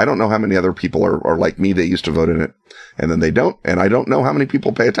do it. I don't know how many other people are like me. They used to vote in it, and then they don't. And I don't know how many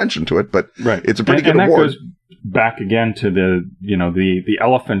people pay attention to it, but it's a pretty good award. And that goes back again to the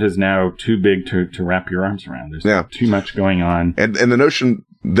elephant is now too big to wrap your arms around. There's too much going on. And the notion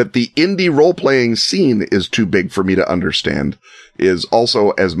that the indie role-playing scene is too big for me to understand is also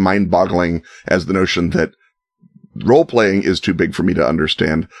as mind-boggling as the notion that role-playing is too big for me to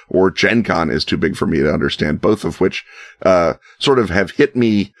understand, or Gen Con is too big for me to understand, both of which sort of have hit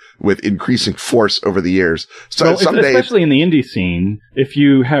me with increasing force over the years. So especially in the indie scene, if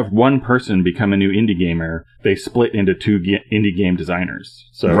you have one person become a new indie gamer, they split into two indie game designers.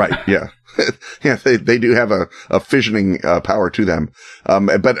 So right, yeah. Yeah, they do have a fissioning power to them.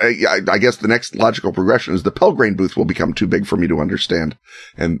 But I guess the next logical progression is the Pelgrane booth will become too big for me to understand.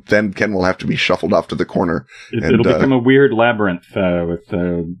 And then Ken will have to be shuffled off to the corner. It'll become a weird labyrinth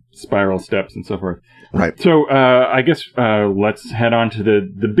with spiral steps and so forth. Right. So I guess let's head on to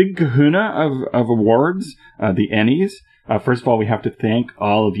the big kahuna of awards, the Ennies. First of all, we have to thank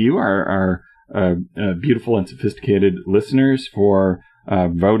all of you, our beautiful and sophisticated listeners, for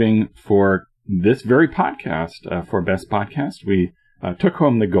voting for this very podcast for Best Podcast. We took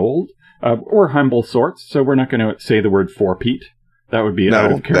home the gold. We're humble sorts, so we're not going to say the word four-peat. That would be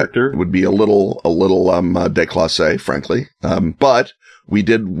out of character. That would be a little déclassé, frankly. But we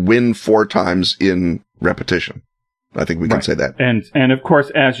did win 4 times in repetition. I think we can say that. And of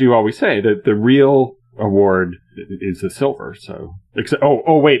course, as you always say, that the real award is the silver. So,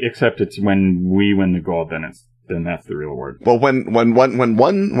 except it's when we win the gold, then that's the real award. Well, when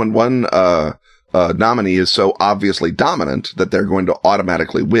one nominee is so obviously dominant that they're going to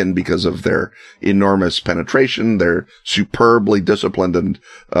automatically win because of their enormous penetration, their superbly disciplined and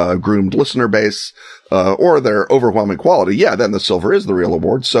groomed listener base, or their overwhelming quality, then the silver is the real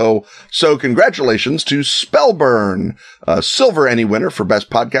award. So congratulations to Spellburn, silver Ennie winner for Best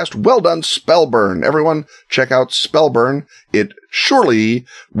Podcast. Well done, Spellburn. Everyone, check out Spellburn. It surely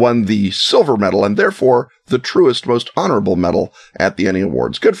won the silver medal and therefore the truest, most honorable medal at the Ennie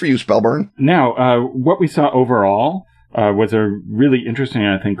Awards. Good for you, Spellburn. Now, what we saw overall was a really interesting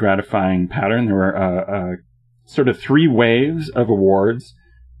and I think gratifying pattern. There were sort of 3 waves of awards,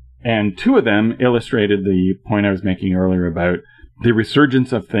 and 2 of them illustrated the point I was making earlier about the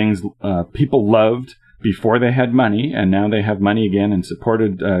resurgence of things people loved before they had money, and now they have money again and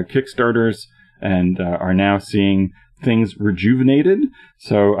supported Kickstarters and are now seeing things rejuvenated.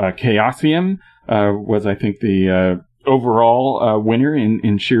 So Chaosium was, I think, the overall winner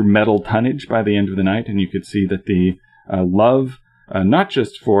in sheer metal tonnage by the end of the night, and you could see that the love, not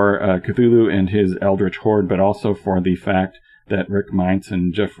just for Cthulhu and his Eldritch Horde, but also for the fact that Rick Meintz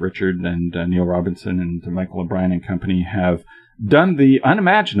and Jeff Richard and Neil Robinson and Michael O'Brien and company have done the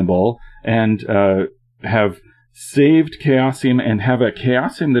unimaginable and have saved Chaosium and have a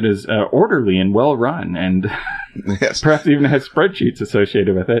Chaosium that is orderly and well run and yes, perhaps even has spreadsheets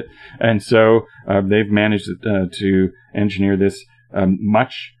associated with it. And so they've managed to engineer this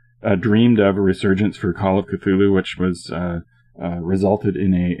much dreamed of resurgence for Call of Cthulhu, which was resulted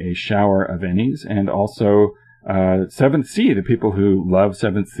in a shower of Ennies, and also Seventh Sea, the people who love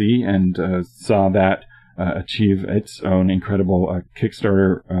Seventh Sea and saw that achieve its own incredible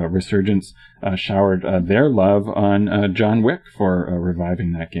Kickstarter resurgence, showered their love on John Wick for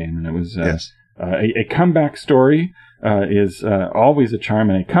reviving that game. And it was a comeback story is always a charm,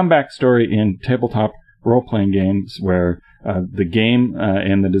 and a comeback story in tabletop role-playing games where the game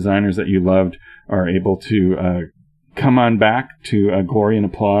and the designers that you loved are able to come on back to glory and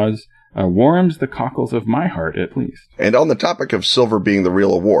applause warms the cockles of my heart, at least. And on the topic of silver being the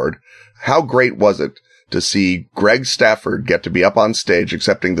real award, how great was it to see Greg Stafford get to be up on stage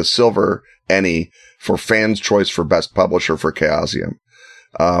accepting the silver Emmy for Fans' Choice for Best Publisher for Chaosium?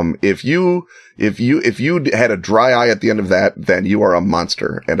 If you had a dry eye at the end of that, then you are a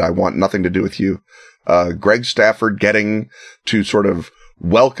monster, and I want nothing to do with you. Greg Stafford getting to sort of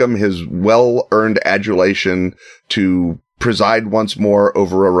welcome his well-earned adulation to preside once more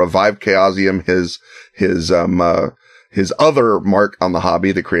over a revived Chaosium, his other mark on the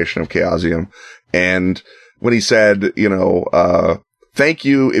hobby, the creation of Chaosium. And when he said, thank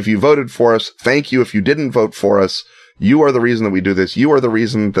you if you voted for us. Thank you if you didn't vote for us. You are the reason that we do this. You are the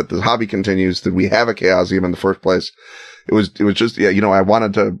reason that the hobby continues, that we have a Chaosium in the first place. It was just, I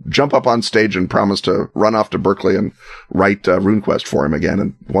wanted to jump up on stage and promise to run off to Berkeley and write RuneQuest for him again.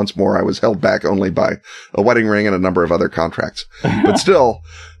 And once more, I was held back only by a wedding ring and a number of other contracts. But still,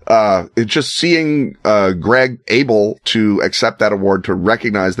 it's just seeing Greg able to accept that award, to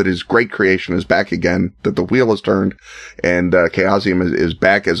recognize that his great creation is back again, that the wheel has turned, and Chaosium is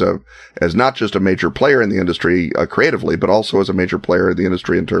back as not just a major player in the industry creatively, but also as a major player in the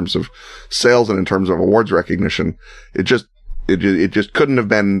industry in terms of sales and in terms of awards recognition. It just couldn't have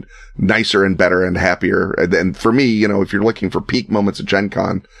been nicer and better and happier. And for me, if you're looking for peak moments at Gen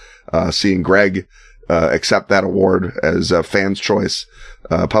Con, seeing Greg accept that award as a Fans' Choice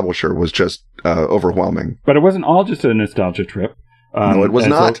publisher was just overwhelming. But it wasn't all just a nostalgia trip. No, it was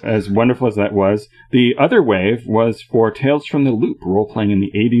not. As wonderful as that was, the other wave was for Tales from the Loop, role-playing in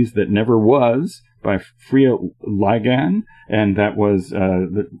the 80s that never was, by Freya Ligan, and that was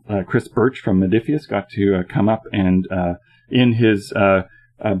Chris Birch from Modiphius got to come up and, in his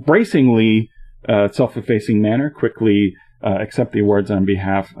bracingly self-effacing manner, quickly accept the awards on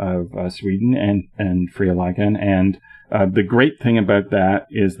behalf of Sweden and Freya Ligan. And the great thing about that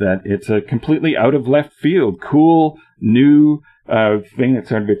is that it's a completely out of left field, cool, new thing that's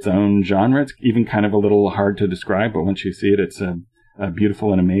sort of its own genre. It's even kind of a little hard to describe, but once you see it, it's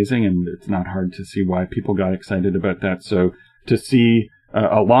beautiful and amazing, and it's not hard to see why people got excited about that. So to see,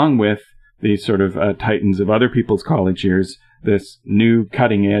 along with the sort of titans of other people's college years, this new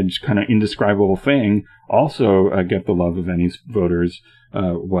cutting-edge kind of indescribable thing also get the love of any voters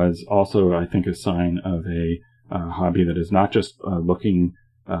was also, I think, a sign of a hobby that is not just looking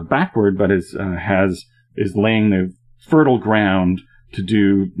backward, but is laying the fertile ground to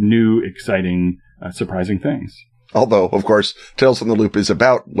do new, exciting, surprising things. Although, of course, Tales from the Loop is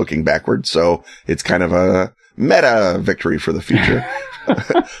about looking backward, so it's kind of a meta victory for the future.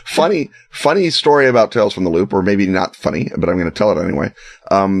 Funny story about Tales from the Loop, or maybe not funny, but I'm going to tell it anyway.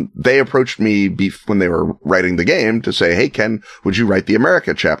 They approached me when they were writing the game to say, hey, Ken, would you write the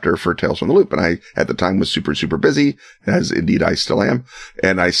America chapter for Tales from the Loop? And I, at the time, was super, super busy, as indeed I still am.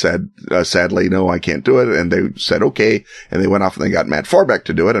 And I said, sadly, no, I can't do it. And they said, okay. And they went off and they got Matt Forbeck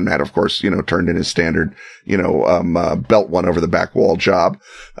to do it. And Matt, of course, turned in his standard, belt one over the back wall job.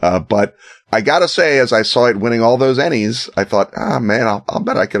 But I gotta say, as I saw it winning all those Ennies, I thought, man, I'll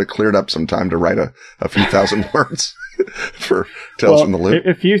bet I could have cleared up some time to write a few thousand words for Tales from the Loop.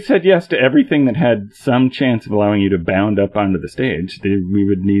 If you said yes to everything that had some chance of allowing you to bound up onto the stage, we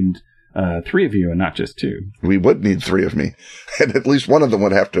would need 3 of you and not just 2. We would need 3 of me. And at least one of them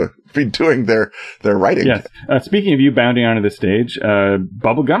would have to be doing their writing. Yes. Speaking of you bounding onto the stage,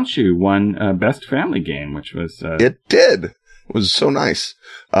 Bubble Gumshoe won Best Family Game, which was... It did. It was so nice.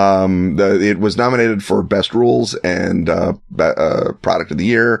 It was nominated for Best Rules and Product of the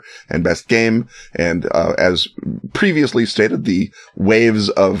Year and Best Game. And as previously stated, the waves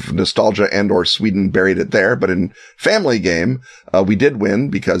of nostalgia and or Sweden buried it there. But in Family Game, we did win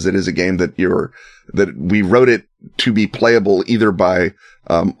because it is a game that we wrote it to be playable either by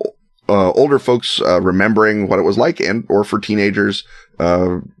older folks remembering what it was like, and or for teenagers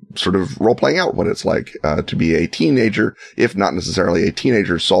sort of role-playing out what it's like to be a teenager, if not necessarily a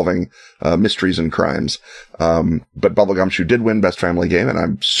teenager solving mysteries and crimes. But Bubble Gumshoe did win Best Family Game, and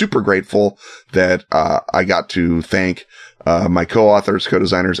I'm super grateful that I got to thank my co-authors,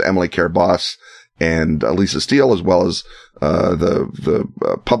 co-designers, Emily Care-Boss and Lisa Steele, as well as the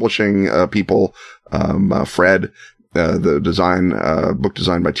publishing people, Fred, the design, book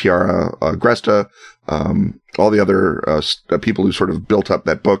design by Tiara Gresta, all the other people who sort of built up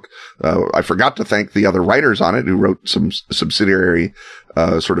that book. I forgot to thank the other writers on it who wrote some subsidiary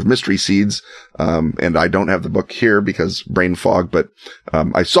sort of mystery seeds. And I don't have the book here because brain fog, but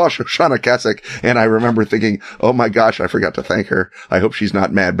I saw Shoshana Kasich and I remember thinking, oh my gosh, I forgot to thank her. I hope she's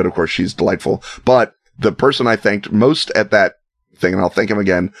not mad, but of course she's delightful. But the person I thanked most at that thing, and I'll thank him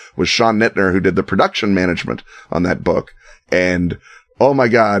again, was Sean Nittner, who did the production management on that book. And oh my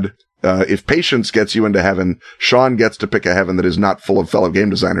God, if patience gets you into heaven, Sean gets to pick a heaven that is not full of fellow game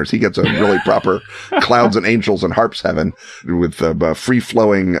designers. He gets a really proper clouds and angels and harps heaven with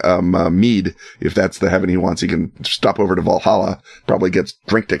free-flowing mead. If that's the heaven he wants, he can stop over to Valhalla, probably gets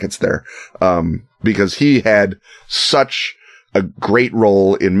drink tickets there, because he had such a great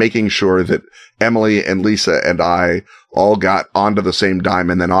role in making sure that Emily and Lisa and I all got onto the same dime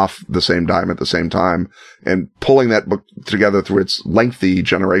and then off the same dime at the same time, and pulling that book together through its lengthy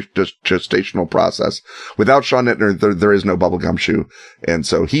gestational process. Without Sean Nittner, there is no Bubblegum Shoe. And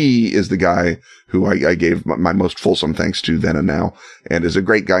so he is the guy who I gave my most fulsome thanks to then and now, and is a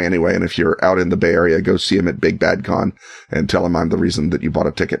great guy anyway. And if you're out in the Bay Area, go see him at Big Bad Con and tell him I'm the reason that you bought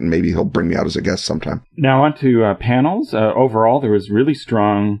a ticket, and maybe he'll bring me out as a guest sometime. Now on to panels. Overall, there was really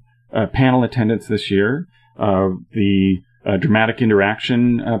strong panel attendance this year. The dramatic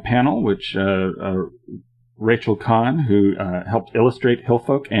interaction panel, which Rachel Kahn, who helped illustrate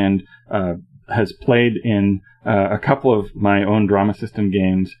Hillfolk and has played in a couple of my own drama system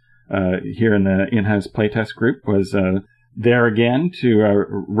games here in the in-house playtest group, was there again to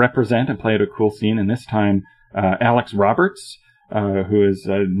represent and play at a cool scene. And this time, Alex Roberts, who is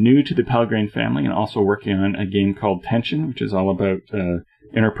new to the Pelgrane family and also working on a game called Tension, which is all about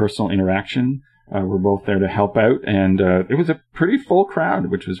interpersonal interaction. We're both there to help out, and it was a pretty full crowd,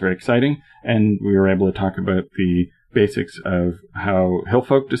 which was very exciting. And we were able to talk about the basics of how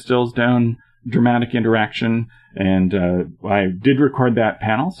Hillfolk distills down dramatic interaction. And I did record that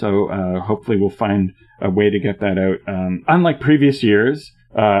panel, so hopefully we'll find a way to get that out. Unlike previous years,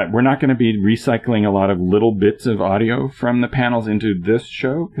 we're not going to be recycling a lot of little bits of audio from the panels into this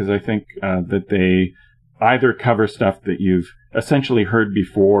show, because I think that they either cover stuff that you've essentially heard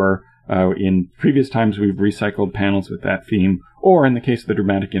before. In previous times, we've recycled panels with that theme, or in the case of the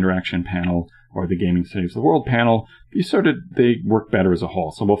dramatic interaction panel or the Gaming Saves the World panel, they work better as a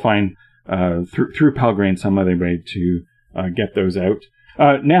whole. So we'll find through Pelgrane some other way to get those out.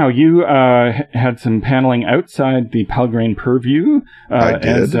 Now, you had some paneling outside the Pelgrane purview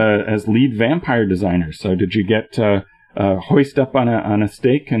as lead vampire designer. So did you get hoist up on a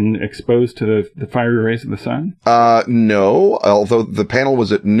stake and exposed to the fiery rays of the sun? No, although the panel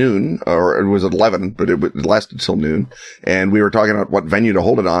was at noon, or it was at 11, but it lasted till noon. And we were talking about what venue to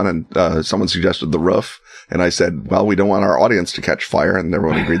hold it on, and someone suggested the roof. And I said, well, we don't want our audience to catch fire. And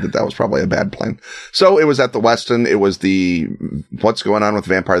everyone agreed that was probably a bad plan. So it was at the Westin. It was the What's Going On with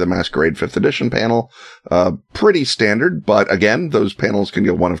Vampire the Masquerade 5th edition panel. Pretty standard, but again, those panels can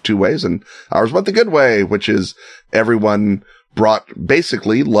go one of two ways, and ours went the good way, which is everyone brought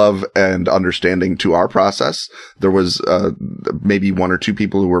basically love and understanding to our process. There was maybe one or two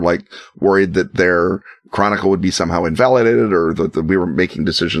people who were worried that their chronicle would be somehow invalidated, or that we were making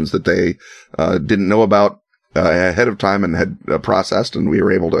decisions that they didn't know about ahead of time and had processed, and we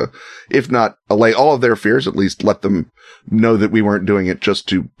were able to, if not allay all of their fears, at least let them know that we weren't doing it just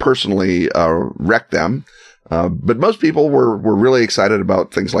to personally wreck them. But most people were really excited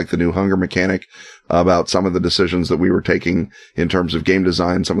about things like the new hunger mechanic, about some of the decisions that we were taking in terms of game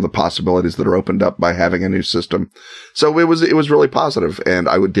design, some of the possibilities that are opened up by having a new system. So it was really positive. And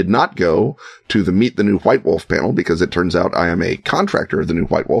I did not go to the Meet the New White Wolf panel, because it turns out I am a contractor of the New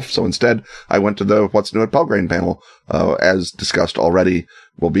White Wolf. So instead, I went to the What's New at Pelgrane panel, as discussed already.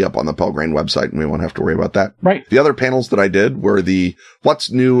 Will be up on the Pelgrane website, and we won't have to worry about that. Right. The other panels that I did were the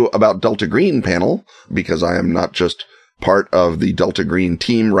What's New About Delta Green panel, because I am not just part of the Delta Green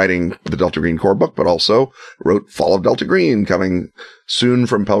team writing the Delta Green core book, but also wrote Fall of Delta Green, coming soon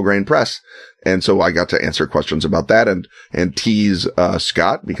from Pelgrane Press. And so I got to answer questions about that and tease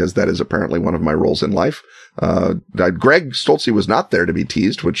Scott, because that is apparently one of my roles in life. Greg Stolze was not there to be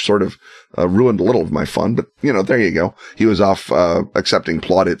teased, which sort of ruined a little of my fun, but there you go. He was off accepting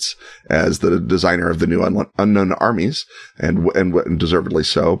plaudits as the designer of the new Unknown Armies, and deservedly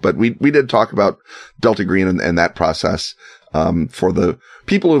so. But we did talk about Delta Green and that process. For the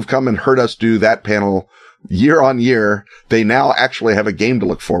people who've come and heard us do that panel year on year, they now actually have a game to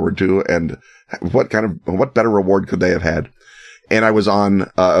look forward to, and what better reward could they have had? And I was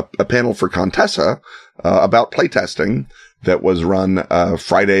on a panel for Contessa about playtesting that was run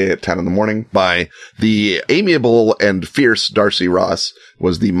Friday at 10 in the morning by the amiable and fierce Darcy Ross,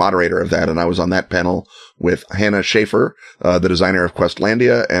 was the moderator of that. And I was on that panel with Hannah Schaefer, the designer of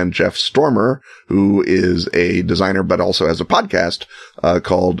Questlandia, and Jeff Stormer, who is a designer but also has a podcast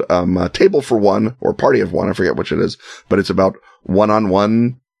called Table for One, or Party of One, I forget which it is, but it's about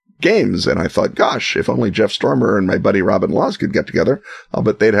one-on-one games. And I thought, gosh, if only Jeff Stormer and my buddy Robin Laws could get together, I'll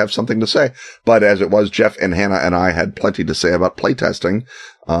bet they'd have something to say. But as it was, Jeff and Hannah and I had plenty to say about playtesting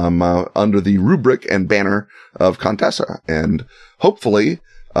under the rubric and banner of Contessa. And hopefully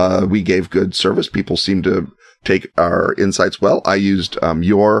we gave good service. People seem to take our insights well. I used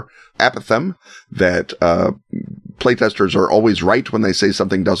your apothem that playtesters are always right when they say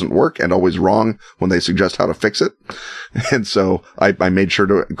something doesn't work and always wrong when they suggest how to fix it. And so I made sure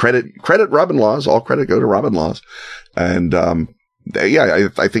to credit Robin Laws. All credit go to Robin Laws. And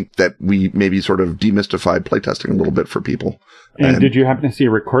I think that we maybe sort of demystified playtesting a little bit for people. And did you happen to see a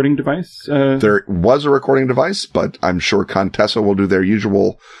recording device? There was a recording device, but I'm sure Contessa will do their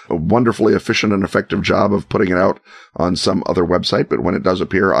usual wonderfully efficient and effective job of putting it out on some other website. But when it does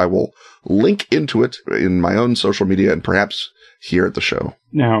appear, I will link into it in my own social media and perhaps here at the show.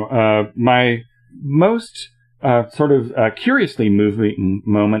 Now, my most sort of curiously moving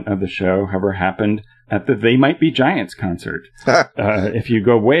moment of the show, however, happened at the They Might Be Giants concert. If you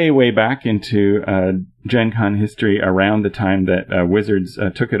go way, way back into Gen Con history around the time that Wizards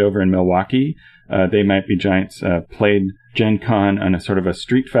took it over in Milwaukee, They Might Be Giants played Gen Con on a sort of a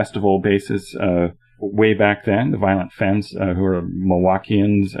street festival basis way back then. The Violent Femmes, who are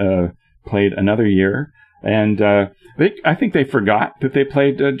Milwaukeeans, played another year. And I think they forgot that they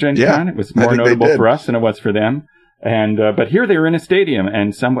played Gen Con. It was more notable for us than it was for them. And but here they were in a stadium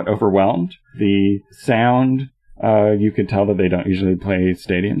and somewhat overwhelmed. The sound, you could tell that they don't usually play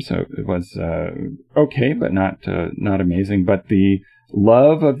stadiums, so it was okay, but not amazing. But the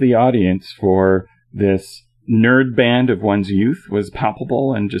love of the audience for this nerd band of one's youth was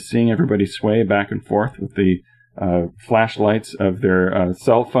palpable, and just seeing everybody sway back and forth with the flashlights of their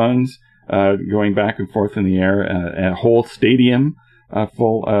cell phones going back and forth in the air, a whole stadium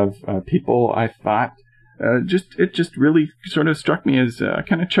full of people, I thought. It just really sort of struck me as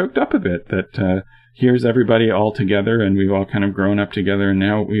kind of choked up a bit that here's everybody all together and we've all kind of grown up together, and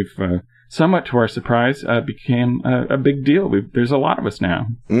now we've somewhat to our surprise became a big deal. There's a lot of us now.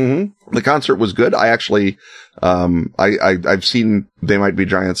 Mm-hmm. The concert was good. I actually I've seen They Might Be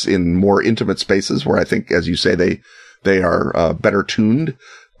Giants in more intimate spaces where I think, as you say, they are better tuned.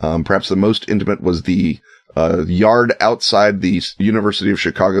 Perhaps the most intimate was the yard outside the University of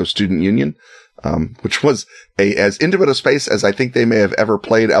Chicago Student Union. Which was as intimate a space as I think they may have ever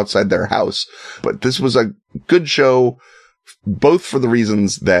played outside their house. But this was a good show, both for the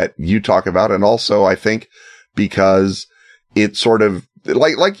reasons that you talk about, and also I think because it sort of,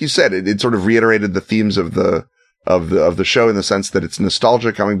 like you said, it sort of reiterated the themes of the show in the sense that it's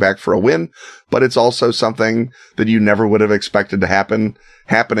nostalgia coming back for a win, but it's also something that you never would have expected to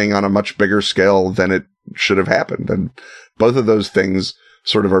happening on a much bigger scale than it should have happened. And both of those things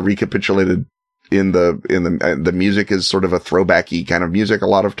sort of are recapitulated in the music is sort of a throwbacky kind of music a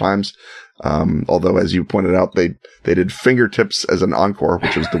lot of times. Although, as you pointed out, they did Fingertips as an encore,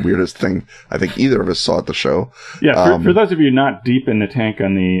 which was the weirdest thing I think either of us saw at the show. Yeah. For those of you not deep in the tank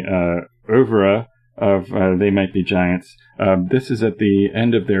on the oeuvre of They Might Be Giants, this is at the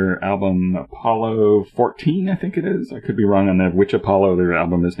end of their album Apollo 14, I think it is. I could be wrong on which Apollo their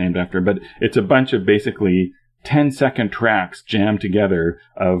album is named after, but it's a bunch of basically 10-second tracks jammed together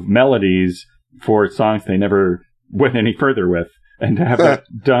of melodies for songs they never went any further with. And to have that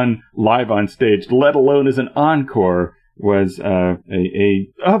done live on stage, let alone as an encore, was of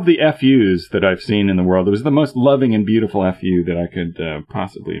the FUs that I've seen in the world. It was the most loving and beautiful FU that I could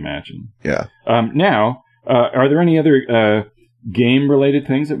possibly imagine. Yeah. Now, are there any other game-related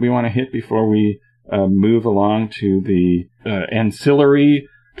things that we want to hit before we move along to the ancillary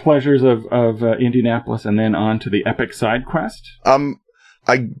pleasures of Indianapolis and then on to the epic side quest?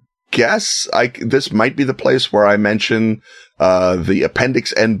 I guess this might be the place where I mention the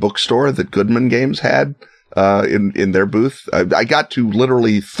Appendix N bookstore that Goodman Games had in their booth. I got to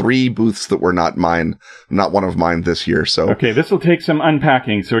literally 3 booths that were not mine, not one of mine this year. So okay, this will take some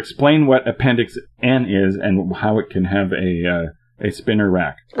unpacking. So explain what Appendix N is and how it can have a spinner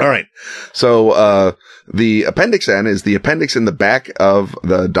rack. All right. So, the Appendix N is the appendix in the back of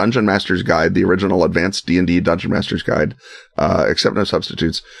the Dungeon Master's Guide, the original advanced D&D Dungeon Master's Guide, Accept No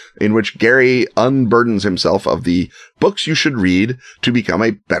Substitutes, in which Gary unburdens himself of the books you should read to become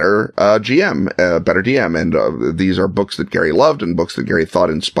a better GM, better DM. And these are books that Gary loved and books that Gary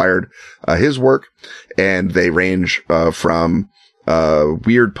thought inspired his work. And they range from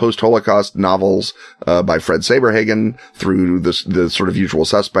weird post-Holocaust novels by Fred Saberhagen through the sort of usual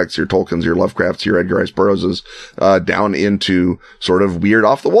suspects, your Tolkien's, your Lovecraft's, your Edgar Rice Burroughs's, down into sort of weird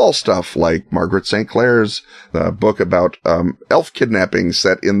off-the-wall stuff like Margaret St. Clair's book about elf kidnapping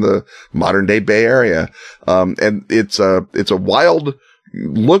set in the modern-day Bay Area. And it's a wild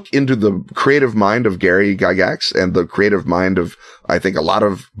look into the creative mind of Gary Gygax and the creative mind of, I think, a lot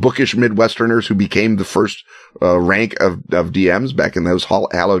of bookish Midwesterners who became the first rank of DMs back in those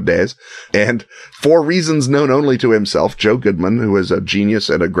hallowed days. And for reasons known only to himself, Joe Goodman, who is a genius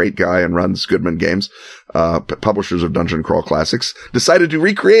and a great guy and runs Goodman Games, publishers of Dungeon Crawl Classics, decided to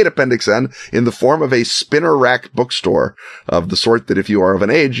recreate Appendix N in the form of a spinner rack bookstore of the sort that, if you are of an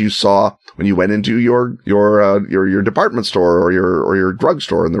age, you saw when you went into your department store or your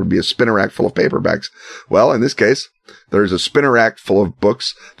drugstore, and there would be a spinner rack full of paperbacks. Well, in this case, there's a spinner rack full of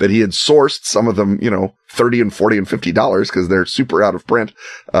books that he had sourced, some of them, $30 and $40 and $50 because they're super out of print,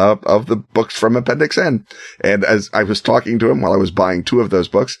 of the books from Appendix N. And as I was talking to him while I was buying 2 of those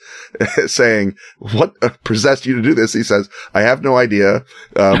books, saying, what possessed you to do this? He says, I have no idea.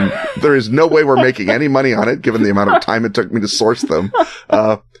 There is no way we're making any money on it, given the amount of time it took me to source them.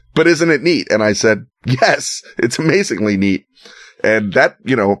 But isn't it neat? And I said, yes, it's amazingly neat. And that,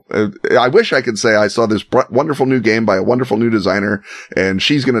 I wish I could say I saw this wonderful new game by a wonderful new designer, and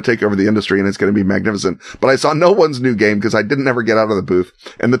she's going to take over the industry and it's going to be magnificent. But I saw no one's new game because I didn't ever get out of the booth.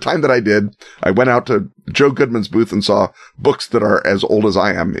 And the time that I did, I went out to Joe Goodman's booth and saw books that are as old as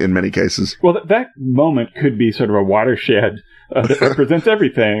I am in many cases. Well, that moment could be sort of a watershed that represents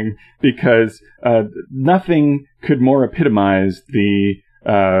everything, because nothing could more epitomize the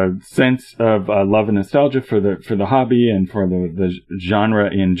sense of love and nostalgia for the hobby and for the genre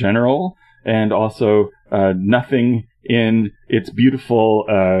in general, and also nothing in its beautiful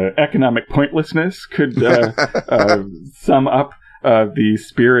economic pointlessness could sum up the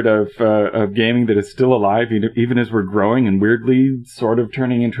spirit of gaming that is still alive, even as we're growing and weirdly sort of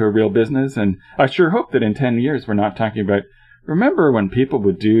turning into a real business. And I sure hope that in 10 years we're not talking about, remember when people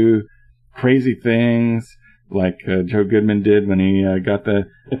would do crazy things like Joe Goodman did when he got the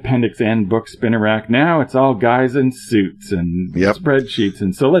Appendix N book spinner rack. Now it's all guys in suits and spreadsheets,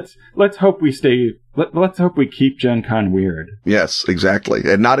 and so let's hope we stay. Let's hope we keep Gen Con weird. Yes, exactly,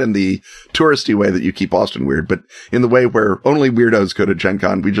 and not in the touristy way that you keep Austin weird, but in the way where only weirdos go to Gen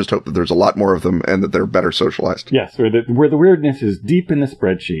Con. We just hope that there's a lot more of them and that they're better socialized. Yes, where the weirdness is deep in the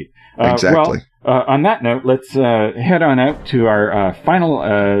spreadsheet. Exactly. Well, on that note, let's head on out to our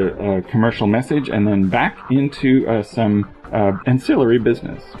final commercial message and then back into some ancillary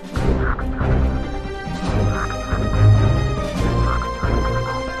business.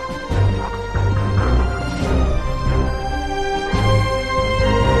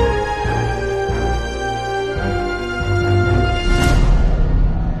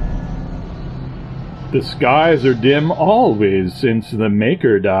 The skies are dim always since the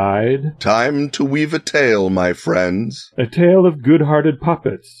Maker died. Time to weave a tale, my friends. A tale of good-hearted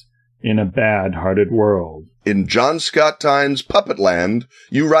puppets in a bad-hearted world. In John Scott Tynes' Puppetland,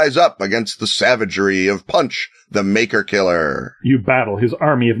 you rise up against the savagery of Punch, the Maker Killer. You battle his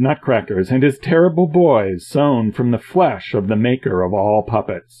army of nutcrackers and his terrible boys sewn from the flesh of the maker of all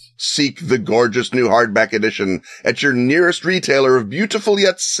puppets. Seek the gorgeous new hardback edition at your nearest retailer of beautiful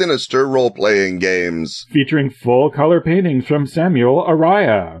yet sinister role-playing games. Featuring full-color paintings from Samuel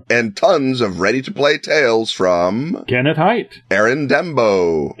Araya. And tons of ready-to-play tales from Kenneth Haidt, Aaron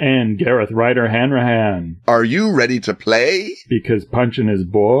Dembo, and Gareth Ryder Hanrahan. Are you ready to play? Because Punch and his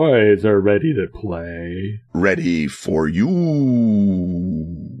boys are ready to play. Ready for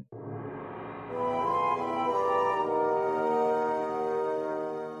you.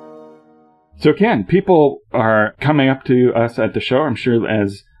 So Ken, people are coming up to us at the show, I'm sure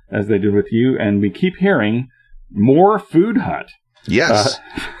as they do with you, and we keep hearing more Food Hut. Yes.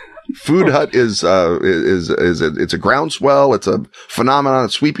 Food Hut is it's a groundswell. It's a phenomenon.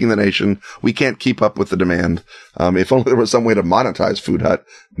 It's sweeping the nation. We can't keep up with the demand. If only there was some way to monetize Food Hut,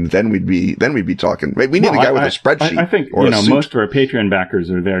 then we'd be talking. We need a guy with a spreadsheet. I think most of our Patreon backers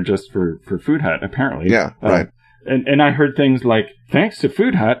are there just for Food Hut, apparently. Yeah, right. And I heard things like, thanks to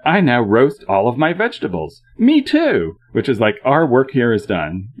Food Hut, I now roast all of my vegetables. Me too. Which is like, our work here is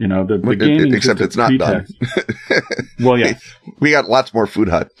done. The gaming except it's not pretext. Done. Well, yes. We got lots more Food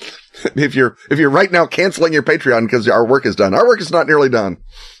Hut. If you're right now canceling your Patreon because our work is done, our work is not nearly done.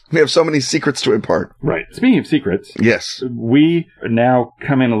 We have so many secrets to impart. Right. Speaking of secrets. Yes. We now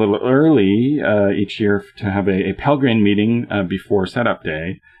come in a little early each year to have a Pelgrane meeting before setup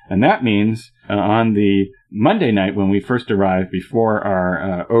day. And that means on the Monday night when we first arrive, before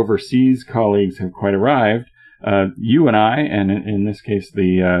our overseas colleagues have quite arrived, you and I, and in this case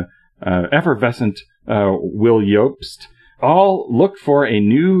the effervescent Will Yobst, all look for a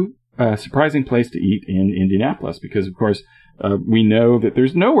new surprising place to eat in Indianapolis. Because, of course, we know that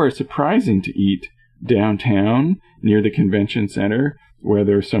there's nowhere surprising to eat downtown near the convention center where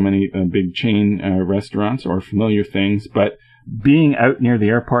there are so many big chain restaurants or familiar things. But being out near the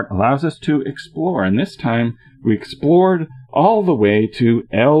airport allows us to explore. And this time we explored all the way to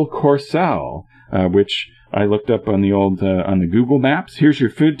El Corcel, which I looked up on the on the Google Maps. Here's your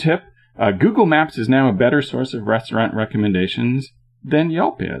food tip. Google Maps is now a better source of restaurant recommendations than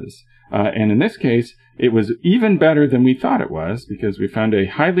Yelp is. And in this case, it was even better than we thought it was, because we found a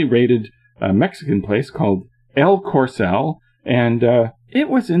highly rated Mexican place called El Corcel, and it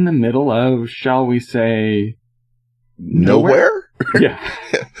was in the middle of, shall we say, nowhere? Yeah.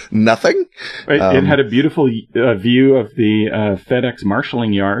 Nothing? It had a beautiful view of the FedEx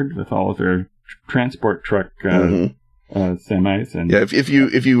marshalling yard with all of their transport truck semis. And yeah, if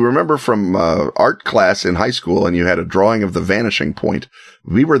you remember from art class in high school and you had a drawing of the vanishing point,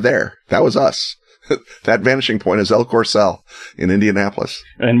 we were there. That was us. That vanishing point is El Corcel in Indianapolis.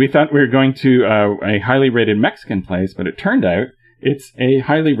 And we thought we were going to a highly rated Mexican place, but it turned out it's a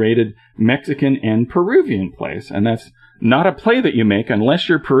highly rated Mexican and Peruvian place. And that's not a play that you make unless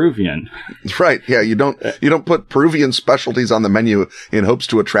you're Peruvian. Right. Yeah. You don't put Peruvian specialties on the menu in hopes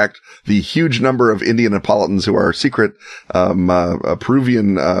to attract the huge number of Indianapolitans who are secret,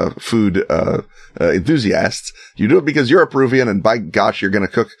 Peruvian, food, enthusiasts. You do it because you're a Peruvian, and by gosh, you're going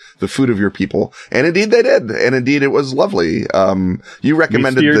to cook the food of your people. And indeed they did. And indeed it was lovely. You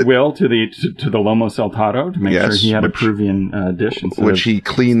recommended we steered Will to the Lomo Saltado to make sure he had a Peruvian dish. Which he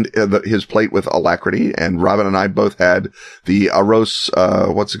cleaned his plate with alacrity. And Robin and I both had the arroz,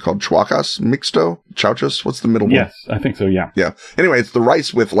 what's it called? Chuacas mixto? Chauchas? What's the middle one? Yes, I think so, yeah. Yeah. Anyway, it's the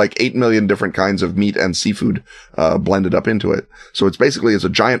rice with like 8 million different kinds of meat and seafood, blended up into it. So it's a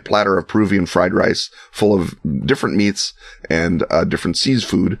giant platter of Peruvian fried rice full of different meats and, different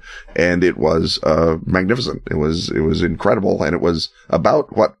seafood. And it was, magnificent. It was incredible. And it was about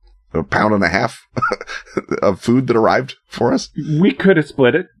a pound and a half of food that arrived for us. We could have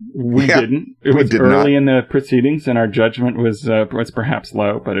split it. We didn't. It was early in the proceedings, and our judgment was perhaps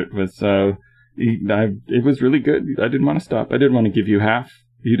low, but it was really good. I didn't want to stop. I didn't want to give you half.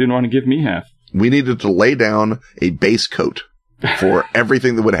 You didn't want to give me half. We needed to lay down a base coat for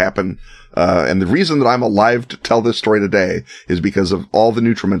everything that would happen. And the reason that I'm alive to tell this story today is because of all the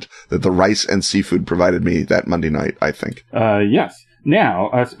nutriment that the rice and seafood provided me that Monday night, I think. Yes. Now,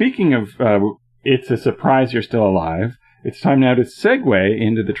 speaking of, it's a surprise you're still alive, it's time now to segue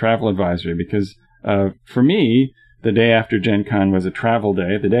into the travel advisory, because for me, the day after Gen Con was a travel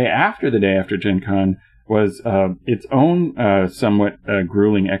day. The day after Gen Con was its own somewhat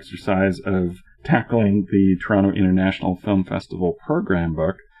grueling exercise of tackling the Toronto International Film Festival program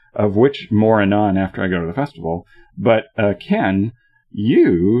book, of which more anon after I go to the festival. But Ken,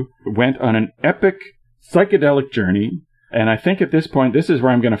 you went on an epic psychedelic journey. And I think at this point, this is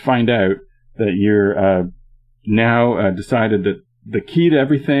where I'm going to find out that you're now decided that the key to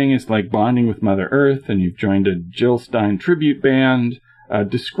everything is like bonding with Mother Earth, and you've joined a Jill Stein tribute band.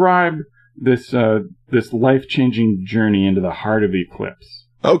 Describe this life-changing journey into the heart of the eclipse.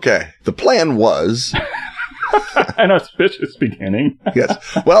 Okay. The plan was... An auspicious beginning.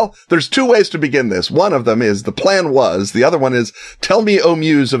 Yes. Well, there's two ways to begin this. One of them is the plan was. The other one is, tell me, O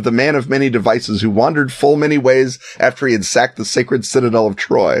muse of the man of many devices who wandered full many ways after he had sacked the sacred citadel of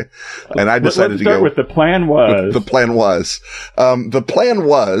Troy. And I decided to go with the plan was. The plan was. The plan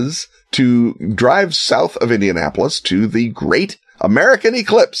was to drive south of Indianapolis to the great American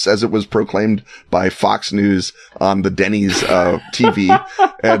eclipse, as it was proclaimed by Fox News on the Denny's TV.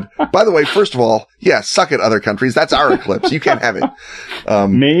 And by the way, first of all, suck it, other countries. That's our eclipse. You can't have it.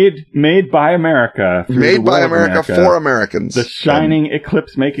 Made by America. Made by America for Americans. The shining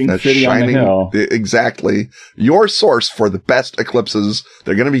eclipse-making city on the hill. Exactly. Your source for the best eclipses.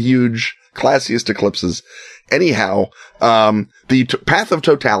 They're going to be huge, classiest eclipses. Anyhow, the path of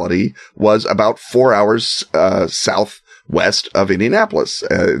totality was about 4 hours southwest of Indianapolis.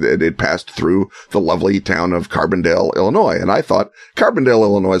 It passed through the lovely town of Carbondale, Illinois. And I thought, Carbondale,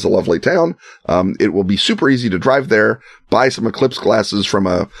 Illinois is a lovely town. It will be super easy to drive there, buy some eclipse glasses from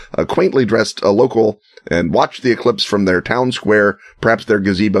a quaintly dressed local, and watch the eclipse from their town square, perhaps their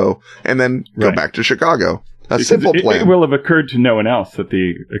gazebo, and then go back to Chicago. Simple plan. It will have occurred to no one else that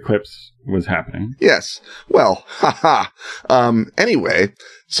the eclipse was happening. Yes. Well, anyway,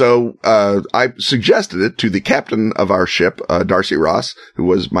 so I suggested it to the captain of our ship, Darcy Ross, who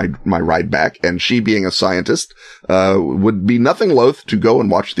was my ride back, and she, being a scientist, would be nothing loath to go and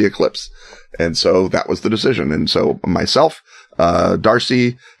watch the eclipse. And so that was the decision. And so myself,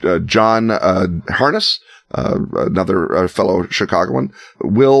 Darcy, John Harness, another fellow Chicagoan,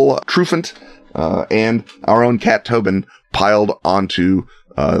 Will Trufant, and our own Kat Tobin piled onto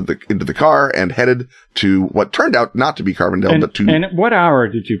into the car and headed to what turned out not to be Carbondale, but to... And at what hour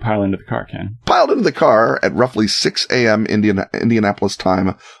did you pile into the car, Ken? Piled into the car at roughly 6 a.m. Indianapolis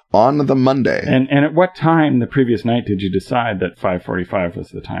time on the Monday. And at what time the previous night did you decide that 5:45 was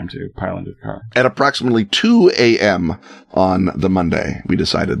the time to pile into the car? At approximately 2 a.m. on the Monday, we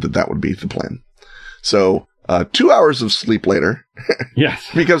decided that would be the plan. So... 2 hours of sleep later. Yes.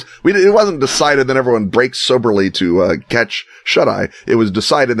 Because it wasn't decided that everyone breaks soberly to catch shut-eye. It was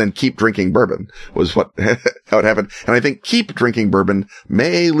decided then keep drinking bourbon was how it happened. And I think keep drinking bourbon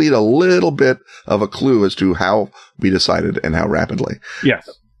may lead a little bit of a clue as to how we decided and how rapidly. Yes.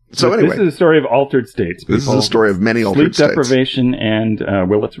 So anyway. This is a story of altered states. This is a story of many altered states. Sleep deprivation and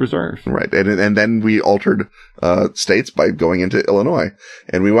Willets Reserve. Right. And then we altered states by going into Illinois.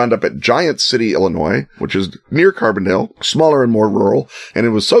 And we wound up at Giant City, Illinois, which is near Carbondale, smaller and more rural. And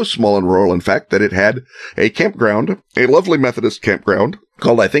it was so small and rural, in fact, that it had a campground, a lovely Methodist campground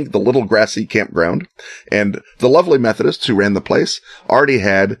called, I think, the Little Grassy Campground. And the lovely Methodists who ran the place already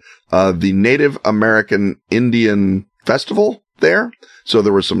had the Native American Indian Festival there. So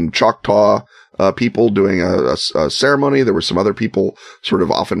there were some Choctaw people doing a ceremony. There were some other people sort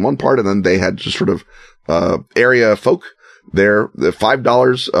of off in one part, and then they had just sort of area folk there. The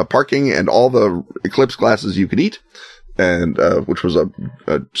 $5 parking and all the Eclipse glasses you could eat, and which was a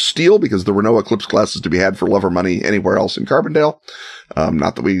steal because there were no Eclipse glasses to be had for love or money anywhere else in Carbondale.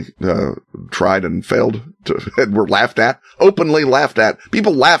 Not that we tried and failed and were laughed at, openly laughed at.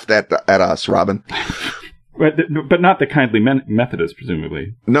 People laughed at us, Robin. But not the kindly Methodists,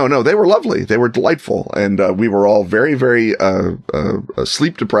 presumably. No, they were lovely. They were delightful. And we were all very, very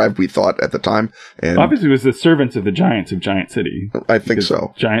sleep deprived, we thought, at the time. And obviously, it was the servants of the Giants of Giant City. I think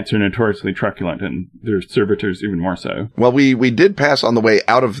so. Giants are notoriously truculent, and their servitors even more so. Well, we did pass on the way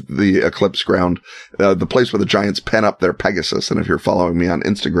out of the Eclipse ground, the place where the Giants pen up their Pegasus. And if you're following me on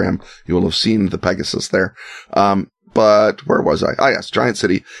Instagram, you will have seen the Pegasus there. But where was I? Yes, Giant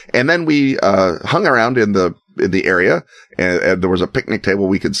City. And then we hung around in the area, and there was a picnic table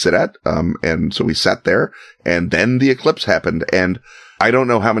we could sit at. And so we sat there, and then the eclipse happened. And I don't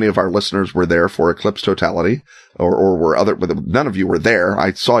know how many of our listeners were there for Eclipse Totality, or were none of you were there.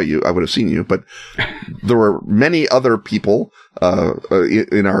 I saw you. I would have seen you, but there were many other people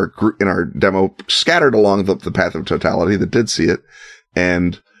in our demo scattered along the path of totality that did see it.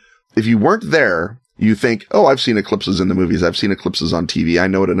 And if you weren't there, you think, oh, I've seen eclipses in the movies. I've seen eclipses on TV. I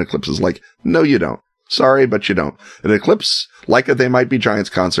know what an eclipse is like. No, you don't. Sorry, but you don't. An eclipse, like a They Might Be Giants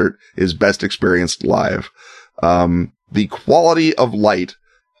concert, is best experienced live. The quality of light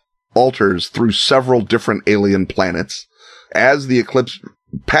alters through several different alien planets. As the eclipse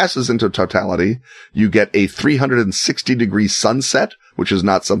passes into totality, you get a 360-degree sunset, which is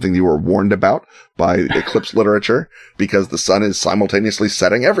not something you were warned about by eclipse literature, because the sun is simultaneously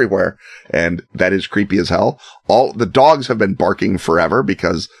setting everywhere, and that is creepy as hell. All the dogs have been barking forever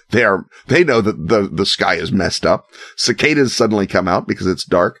because they know that the sky is messed up. Cicadas suddenly come out because it's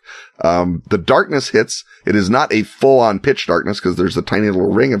dark. The darkness hits. It is not a full-on pitch darkness because there's a tiny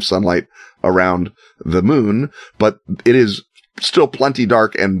little ring of sunlight around the moon, but it is still plenty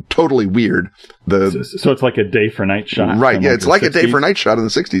dark and totally weird. So it's like a day for night shot. Right. Yeah. It's like 60s? A day for night shot in the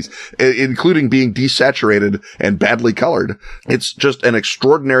 60s, including being desaturated and badly colored. It's just an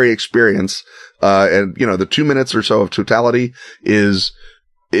extraordinary experience. And the 2 minutes or so of totality is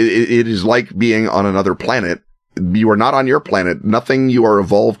like being on another planet. You are not on your planet. Nothing you are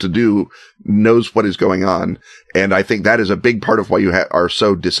evolved to do knows what is going on. And I think that is a big part of why you are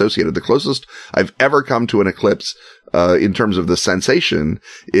so dissociated. The closest I've ever come to an eclipse, in terms of the sensation,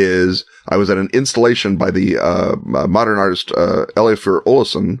 is I was at an installation by the modern artist Eliafur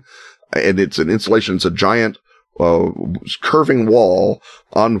Olesen, and it's an installation. It's a giant curving wall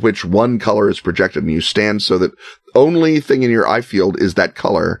on which one color is projected, and you stand so that only thing in your eye field is that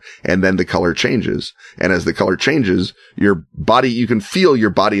color, and then the color changes. And as the color changes, your body, you can feel your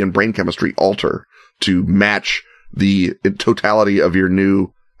body and brain chemistry alter to match the totality of your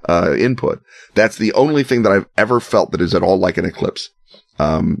new input. That's the only thing that I've ever felt that is at all like an eclipse.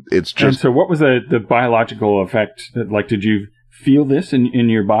 It's just. And so what was the biological effect? Like, did you feel this in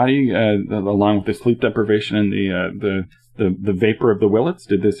your body, along with the sleep deprivation and the vapor of the Willets?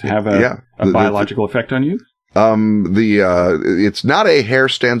 Did this have a biological effect on you? It's not a hair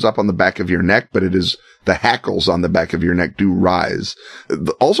stands up on the back of your neck, but it is the hackles on the back of your neck do rise.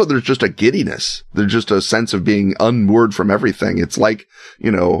 Also, there's just a giddiness. There's just a sense of being unmoored from everything. It's like,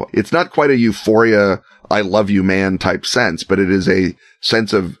 it's not quite a Euphoria, I love you man type sense, but it is a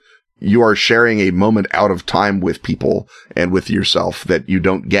sense of you are sharing a moment out of time with people and with yourself that you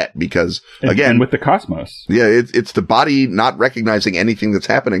don't get because, again, and with the cosmos. Yeah, it's the body not recognizing anything that's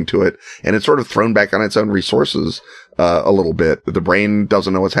happening to it, and it's sort of thrown back on its own resources a little bit. The brain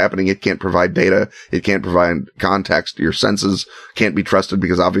doesn't know what's happening. It can't provide data. It can't provide context. Your senses can't be trusted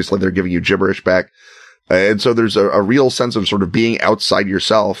because obviously they're giving you gibberish back. And so there's a real sense of sort of being outside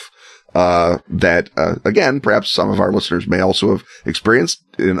yourself that, again, perhaps some of our listeners may also have experienced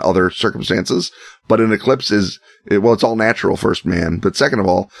in other circumstances, but an eclipse it's all natural, first, man. But second of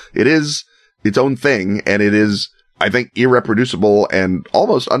all, it is its own thing, and it is, I think, irreproducible and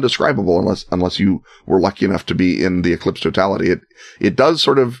almost undescribable unless you were lucky enough to be in the eclipse totality. It does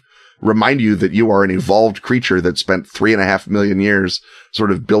sort of remind you that you are an evolved creature that spent 3.5 million years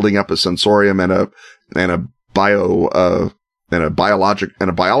sort of building up a sensorium and a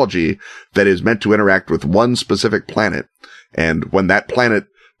biology that is meant to interact with one specific planet. And when that planet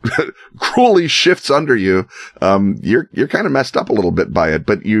cruelly shifts under you, you're kind of messed up a little bit by it,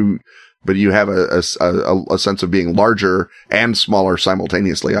 but you have a sense of being larger and smaller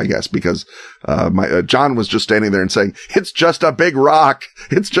simultaneously, I guess, because, John was just standing there and saying, it's just a big rock.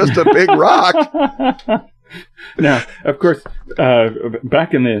 It's just a big rock. Now, of course,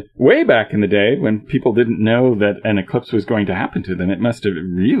 way back in the day, when people didn't know that an eclipse was going to happen to them, it must have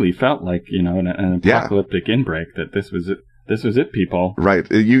really felt like, an apocalyptic inbreak, that this was it. This was it, people. Right.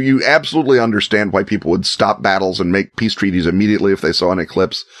 You absolutely understand why people would stop battles and make peace treaties immediately if they saw an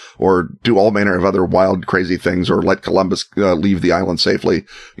eclipse, or do all manner of other wild, crazy things, or let Columbus leave the island safely.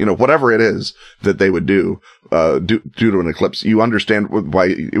 Whatever it is that they would do due to an eclipse. You understand why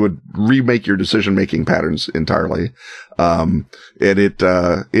it would remake your decision-making patterns entirely. And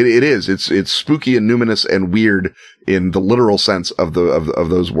it's spooky and numinous and weird in the literal sense of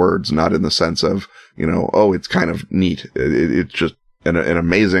those words, not in the sense of, it's kind of neat. It's just an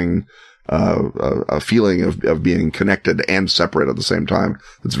amazing, a feeling of being connected and separate at the same time.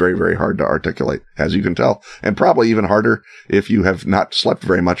 It's very, very hard to articulate, as you can tell, and probably even harder if you have not slept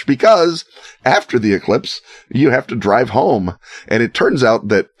very much, because after the eclipse, you have to drive home. And it turns out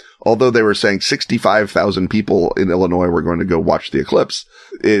that although they were saying 65,000 people in Illinois were going to go watch the eclipse,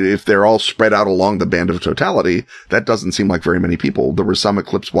 if they're all spread out along the band of totality, that doesn't seem like very many people. There were some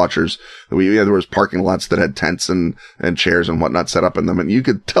eclipse watchers. There was parking lots that had tents and chairs and whatnot set up in them, and you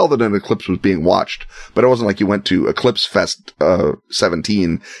could tell that an eclipse was being watched. But it wasn't like you went to Eclipse Fest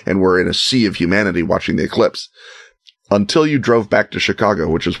 17 and were in a sea of humanity watching the eclipse. Until you drove back to Chicago,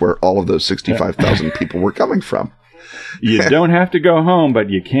 which is where all of those 65,000 people were coming from. You don't have to go home, but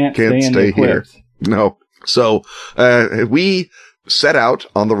you can't stay here. No. So, we set out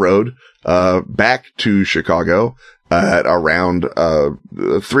on the road, back to Chicago at around,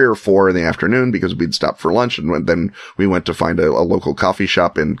 3 or 4 in the afternoon, because we'd stopped for lunch, and then we went to find a local coffee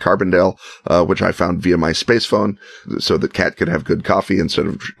shop in Carbondale, which I found via my space phone, so that Kat could have good coffee instead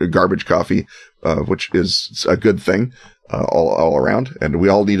of garbage coffee, which is a good thing. All around. And we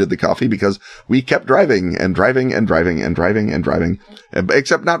all needed the coffee because we kept driving,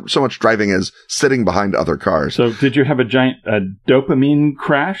 except not so much driving as sitting behind other cars. So did you have a giant dopamine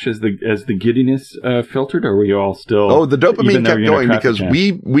crash as the giddiness filtered, or were you all still? Oh, the dopamine kept going because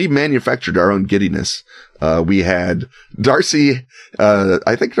we manufactured our own giddiness. We had Darcy,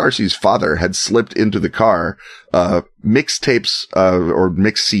 I think Darcy's father had slipped into the car, mixtapes, or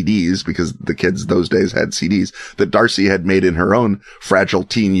mixed CDs, because the kids those days had CDs that Darcy had made in her own fragile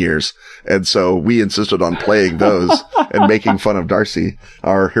teen years. And so we insisted on playing those and making fun of Darcy,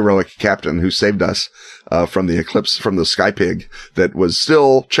 our heroic captain who saved us, from the eclipse, from the sky pig that was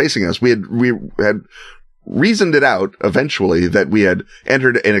still chasing us. We had reasoned it out eventually that we had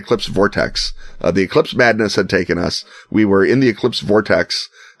entered an eclipse vortex. The eclipse madness had taken us. We were in the eclipse vortex,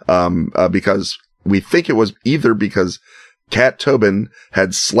 because we think it was either because Kat Tobin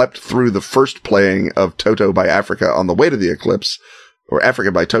had slept through the first playing of Toto by Africa on the way to the eclipse, or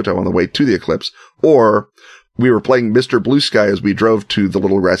Africa by Toto on the way to the eclipse, or we were playing Mr. Blue Sky as we drove to the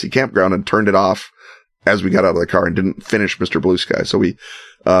little grassy campground and turned it off as we got out of the car and didn't finish Mr. Blue Sky. So we,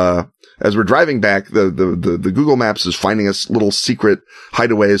 as we're driving back, the Google Maps is finding us little secret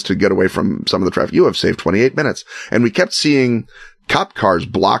hideaways to get away from some of the traffic. You have saved 28 minutes. And we kept seeing cop cars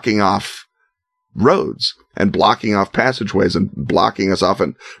blocking off roads and blocking off passageways and blocking us off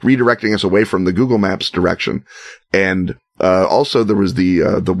and redirecting us away from the Google Maps direction. And also there was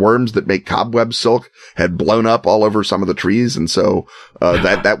the worms that make cobweb silk had blown up all over some of the trees. And so,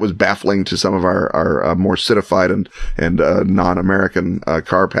 that was baffling to some of our more citified and non-American,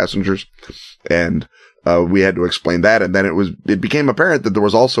 car passengers. And, we had to explain that. And then it became apparent that there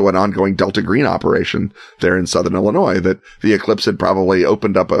was also an ongoing Delta Green operation there in southern Illinois, that the eclipse had probably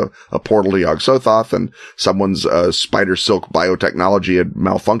opened up a portal to Yog-Sothoth, and someone's spider silk biotechnology had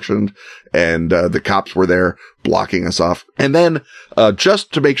malfunctioned, and the cops were there blocking us off. And then,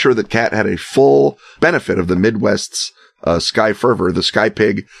 just to make sure that Kat had a full benefit of the Midwest's sky fervor, the Sky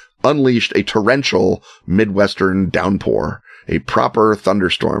Pig unleashed a torrential Midwestern downpour. A proper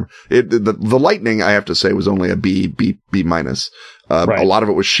thunderstorm. The lightning, I have to say, was only a B minus. Right. A lot of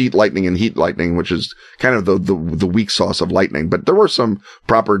it was sheet lightning and heat lightning, which is kind of the weak sauce of lightning. But there were some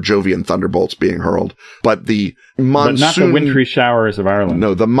proper Jovian thunderbolts being hurled. But the monsoon, but not the wintry showers of Ireland.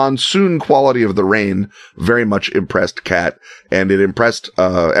 No, the monsoon quality of the rain very much impressed Kat, and it impressed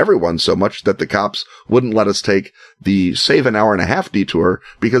everyone so much that the cops wouldn't let us take the save an hour and a half detour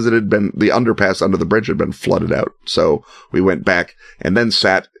because the underpass under the bridge had been flooded out. So we went back and then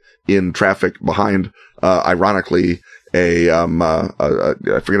sat in traffic behind, ironically, I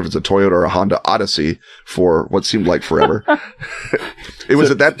forget if it's a Toyota or a Honda Odyssey for what seemed like forever. It was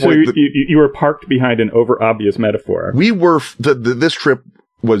at that point. So you were parked behind an over-obvious metaphor. We were, this trip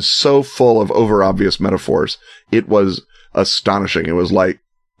was so full of over-obvious metaphors. It was astonishing. It was like,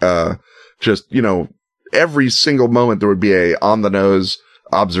 just, every single moment there would be a on-the-nose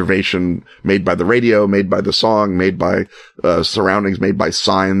observation made by the radio, made by the song, made by surroundings, made by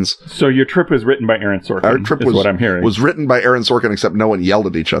signs. So your trip was written by Aaron Sorkin. Our trip what I'm hearing was written by Aaron Sorkin, except no one yelled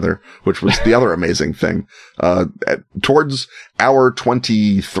at each other, which was the other amazing thing. Towards hour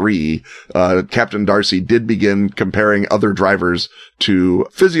 23, Captain Darcy did begin comparing other drivers to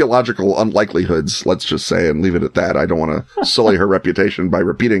physiological unlikelihoods, let's just say, and leave it at that. I don't want to sully her reputation by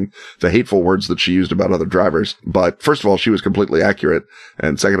repeating the hateful words that she used about other drivers. But first of all, she was completely accurate.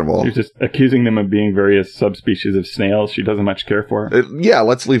 And second of all, she's just accusing them of being various subspecies of snails she doesn't much care for. Yeah,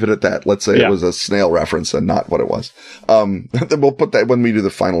 let's leave it at that. Let's say it was a snail reference and not what it was. We'll put that when we do the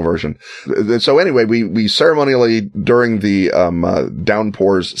final version. So anyway, we ceremonially, during the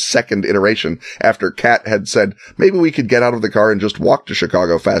downpour's second iteration, after Kat had said, maybe we could get out of the car and just walk to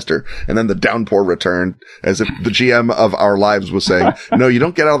Chicago faster. And then the downpour returned as if the GM of our lives was saying, no, you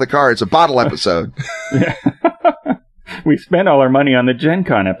don't get out of the car. It's a bottle episode. Yeah. We spent all our money on the Gen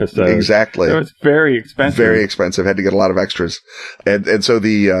Con episode. Exactly. So it's very expensive. Very expensive. Had to get a lot of extras. And so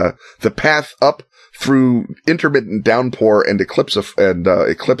the path up through intermittent downpour and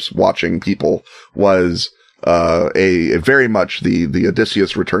eclipse watching people was a very much the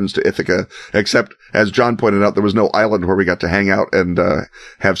Odysseus returns to Ithaca, except as John pointed out, there was no island where we got to hang out and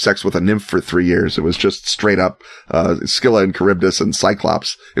have sex with a nymph for 3 years. It was just straight up Scylla and Charybdis and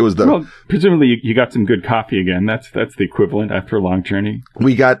Cyclops. It was well, presumably you got some good coffee again. That's the equivalent after a long journey.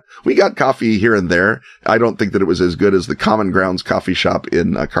 We got coffee here and there. I don't think that it was as good as the Common Grounds coffee shop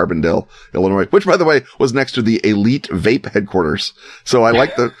in Carbondale, Illinois, which by the way was next to the Elite Vape headquarters. So I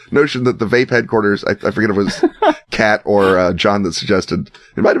like the notion that the vape headquarters, I forget if it was Kat or John that suggested,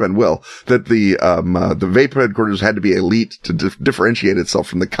 it might have been Will, that the vape headquarters had to be elite to differentiate itself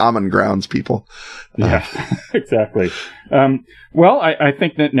from the Common Grounds people. Yeah, exactly. Well, I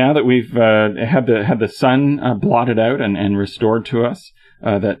think that now that we've had the sun blotted out and restored to us,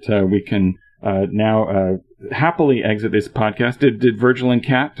 that we can now happily exit this podcast. Did Virgil and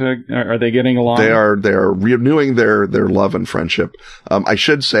Kat, are they getting along? They are renewing their love and friendship. I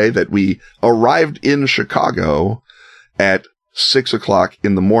should say that we arrived in Chicago at 6:00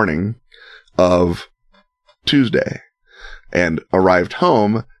 in the morning of Tuesday and arrived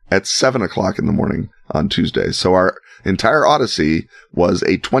home at 7:00 in the morning on Tuesday. So our entire odyssey was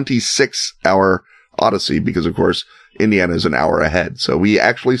a 26-hour odyssey because, of course, Indiana is an hour ahead. So we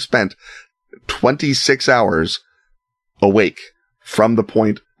actually spent 26 hours awake from the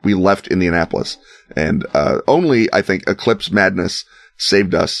point we left Indianapolis. And only, I think, Eclipse Madness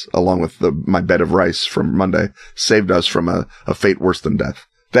saved us, along with my bed of rice from Monday, saved us from a fate worse than death.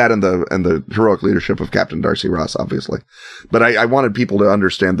 That and the heroic leadership of Captain Darcy Ross, obviously. But I wanted people to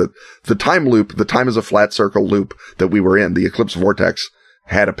understand that the time loop, the time is a flat circle loop that we were in, the eclipse vortex,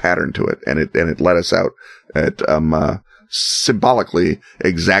 had a pattern to it, and it let us out at symbolically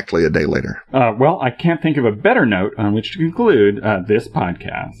exactly a day later. Well, I can't think of a better note on which to conclude this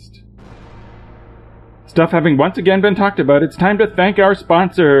podcast. Stuff having once again been talked about, it's time to thank our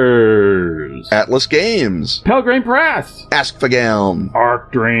sponsors. Atlas Games. Pelgrane Press. Ask the Gown.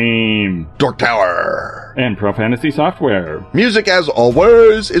 Arc Dream. Dork Tower. And Pro Fantasy Software. Music, as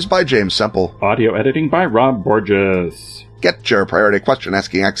always, is by James Semple. Audio editing by Rob Borges. Get your priority question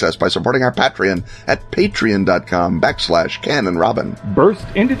asking access by supporting our Patreon at patreon.com/Ken and Robin. Burst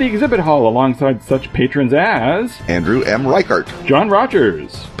into the exhibit hall alongside such patrons as Andrew M. Reichert, John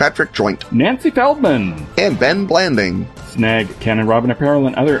Rogers, Patrick Joint, Nancy Feldman, and Ben Blanding. Snag Ken and Robin apparel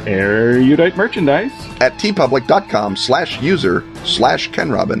and other erudite merchandise at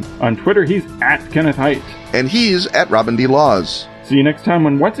tpublic.com/user/KenRobin. On Twitter, he's at Kenneth Hite. And he's at Robin D. Laws. See you next time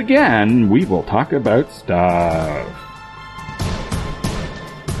when once again we will talk about stuff.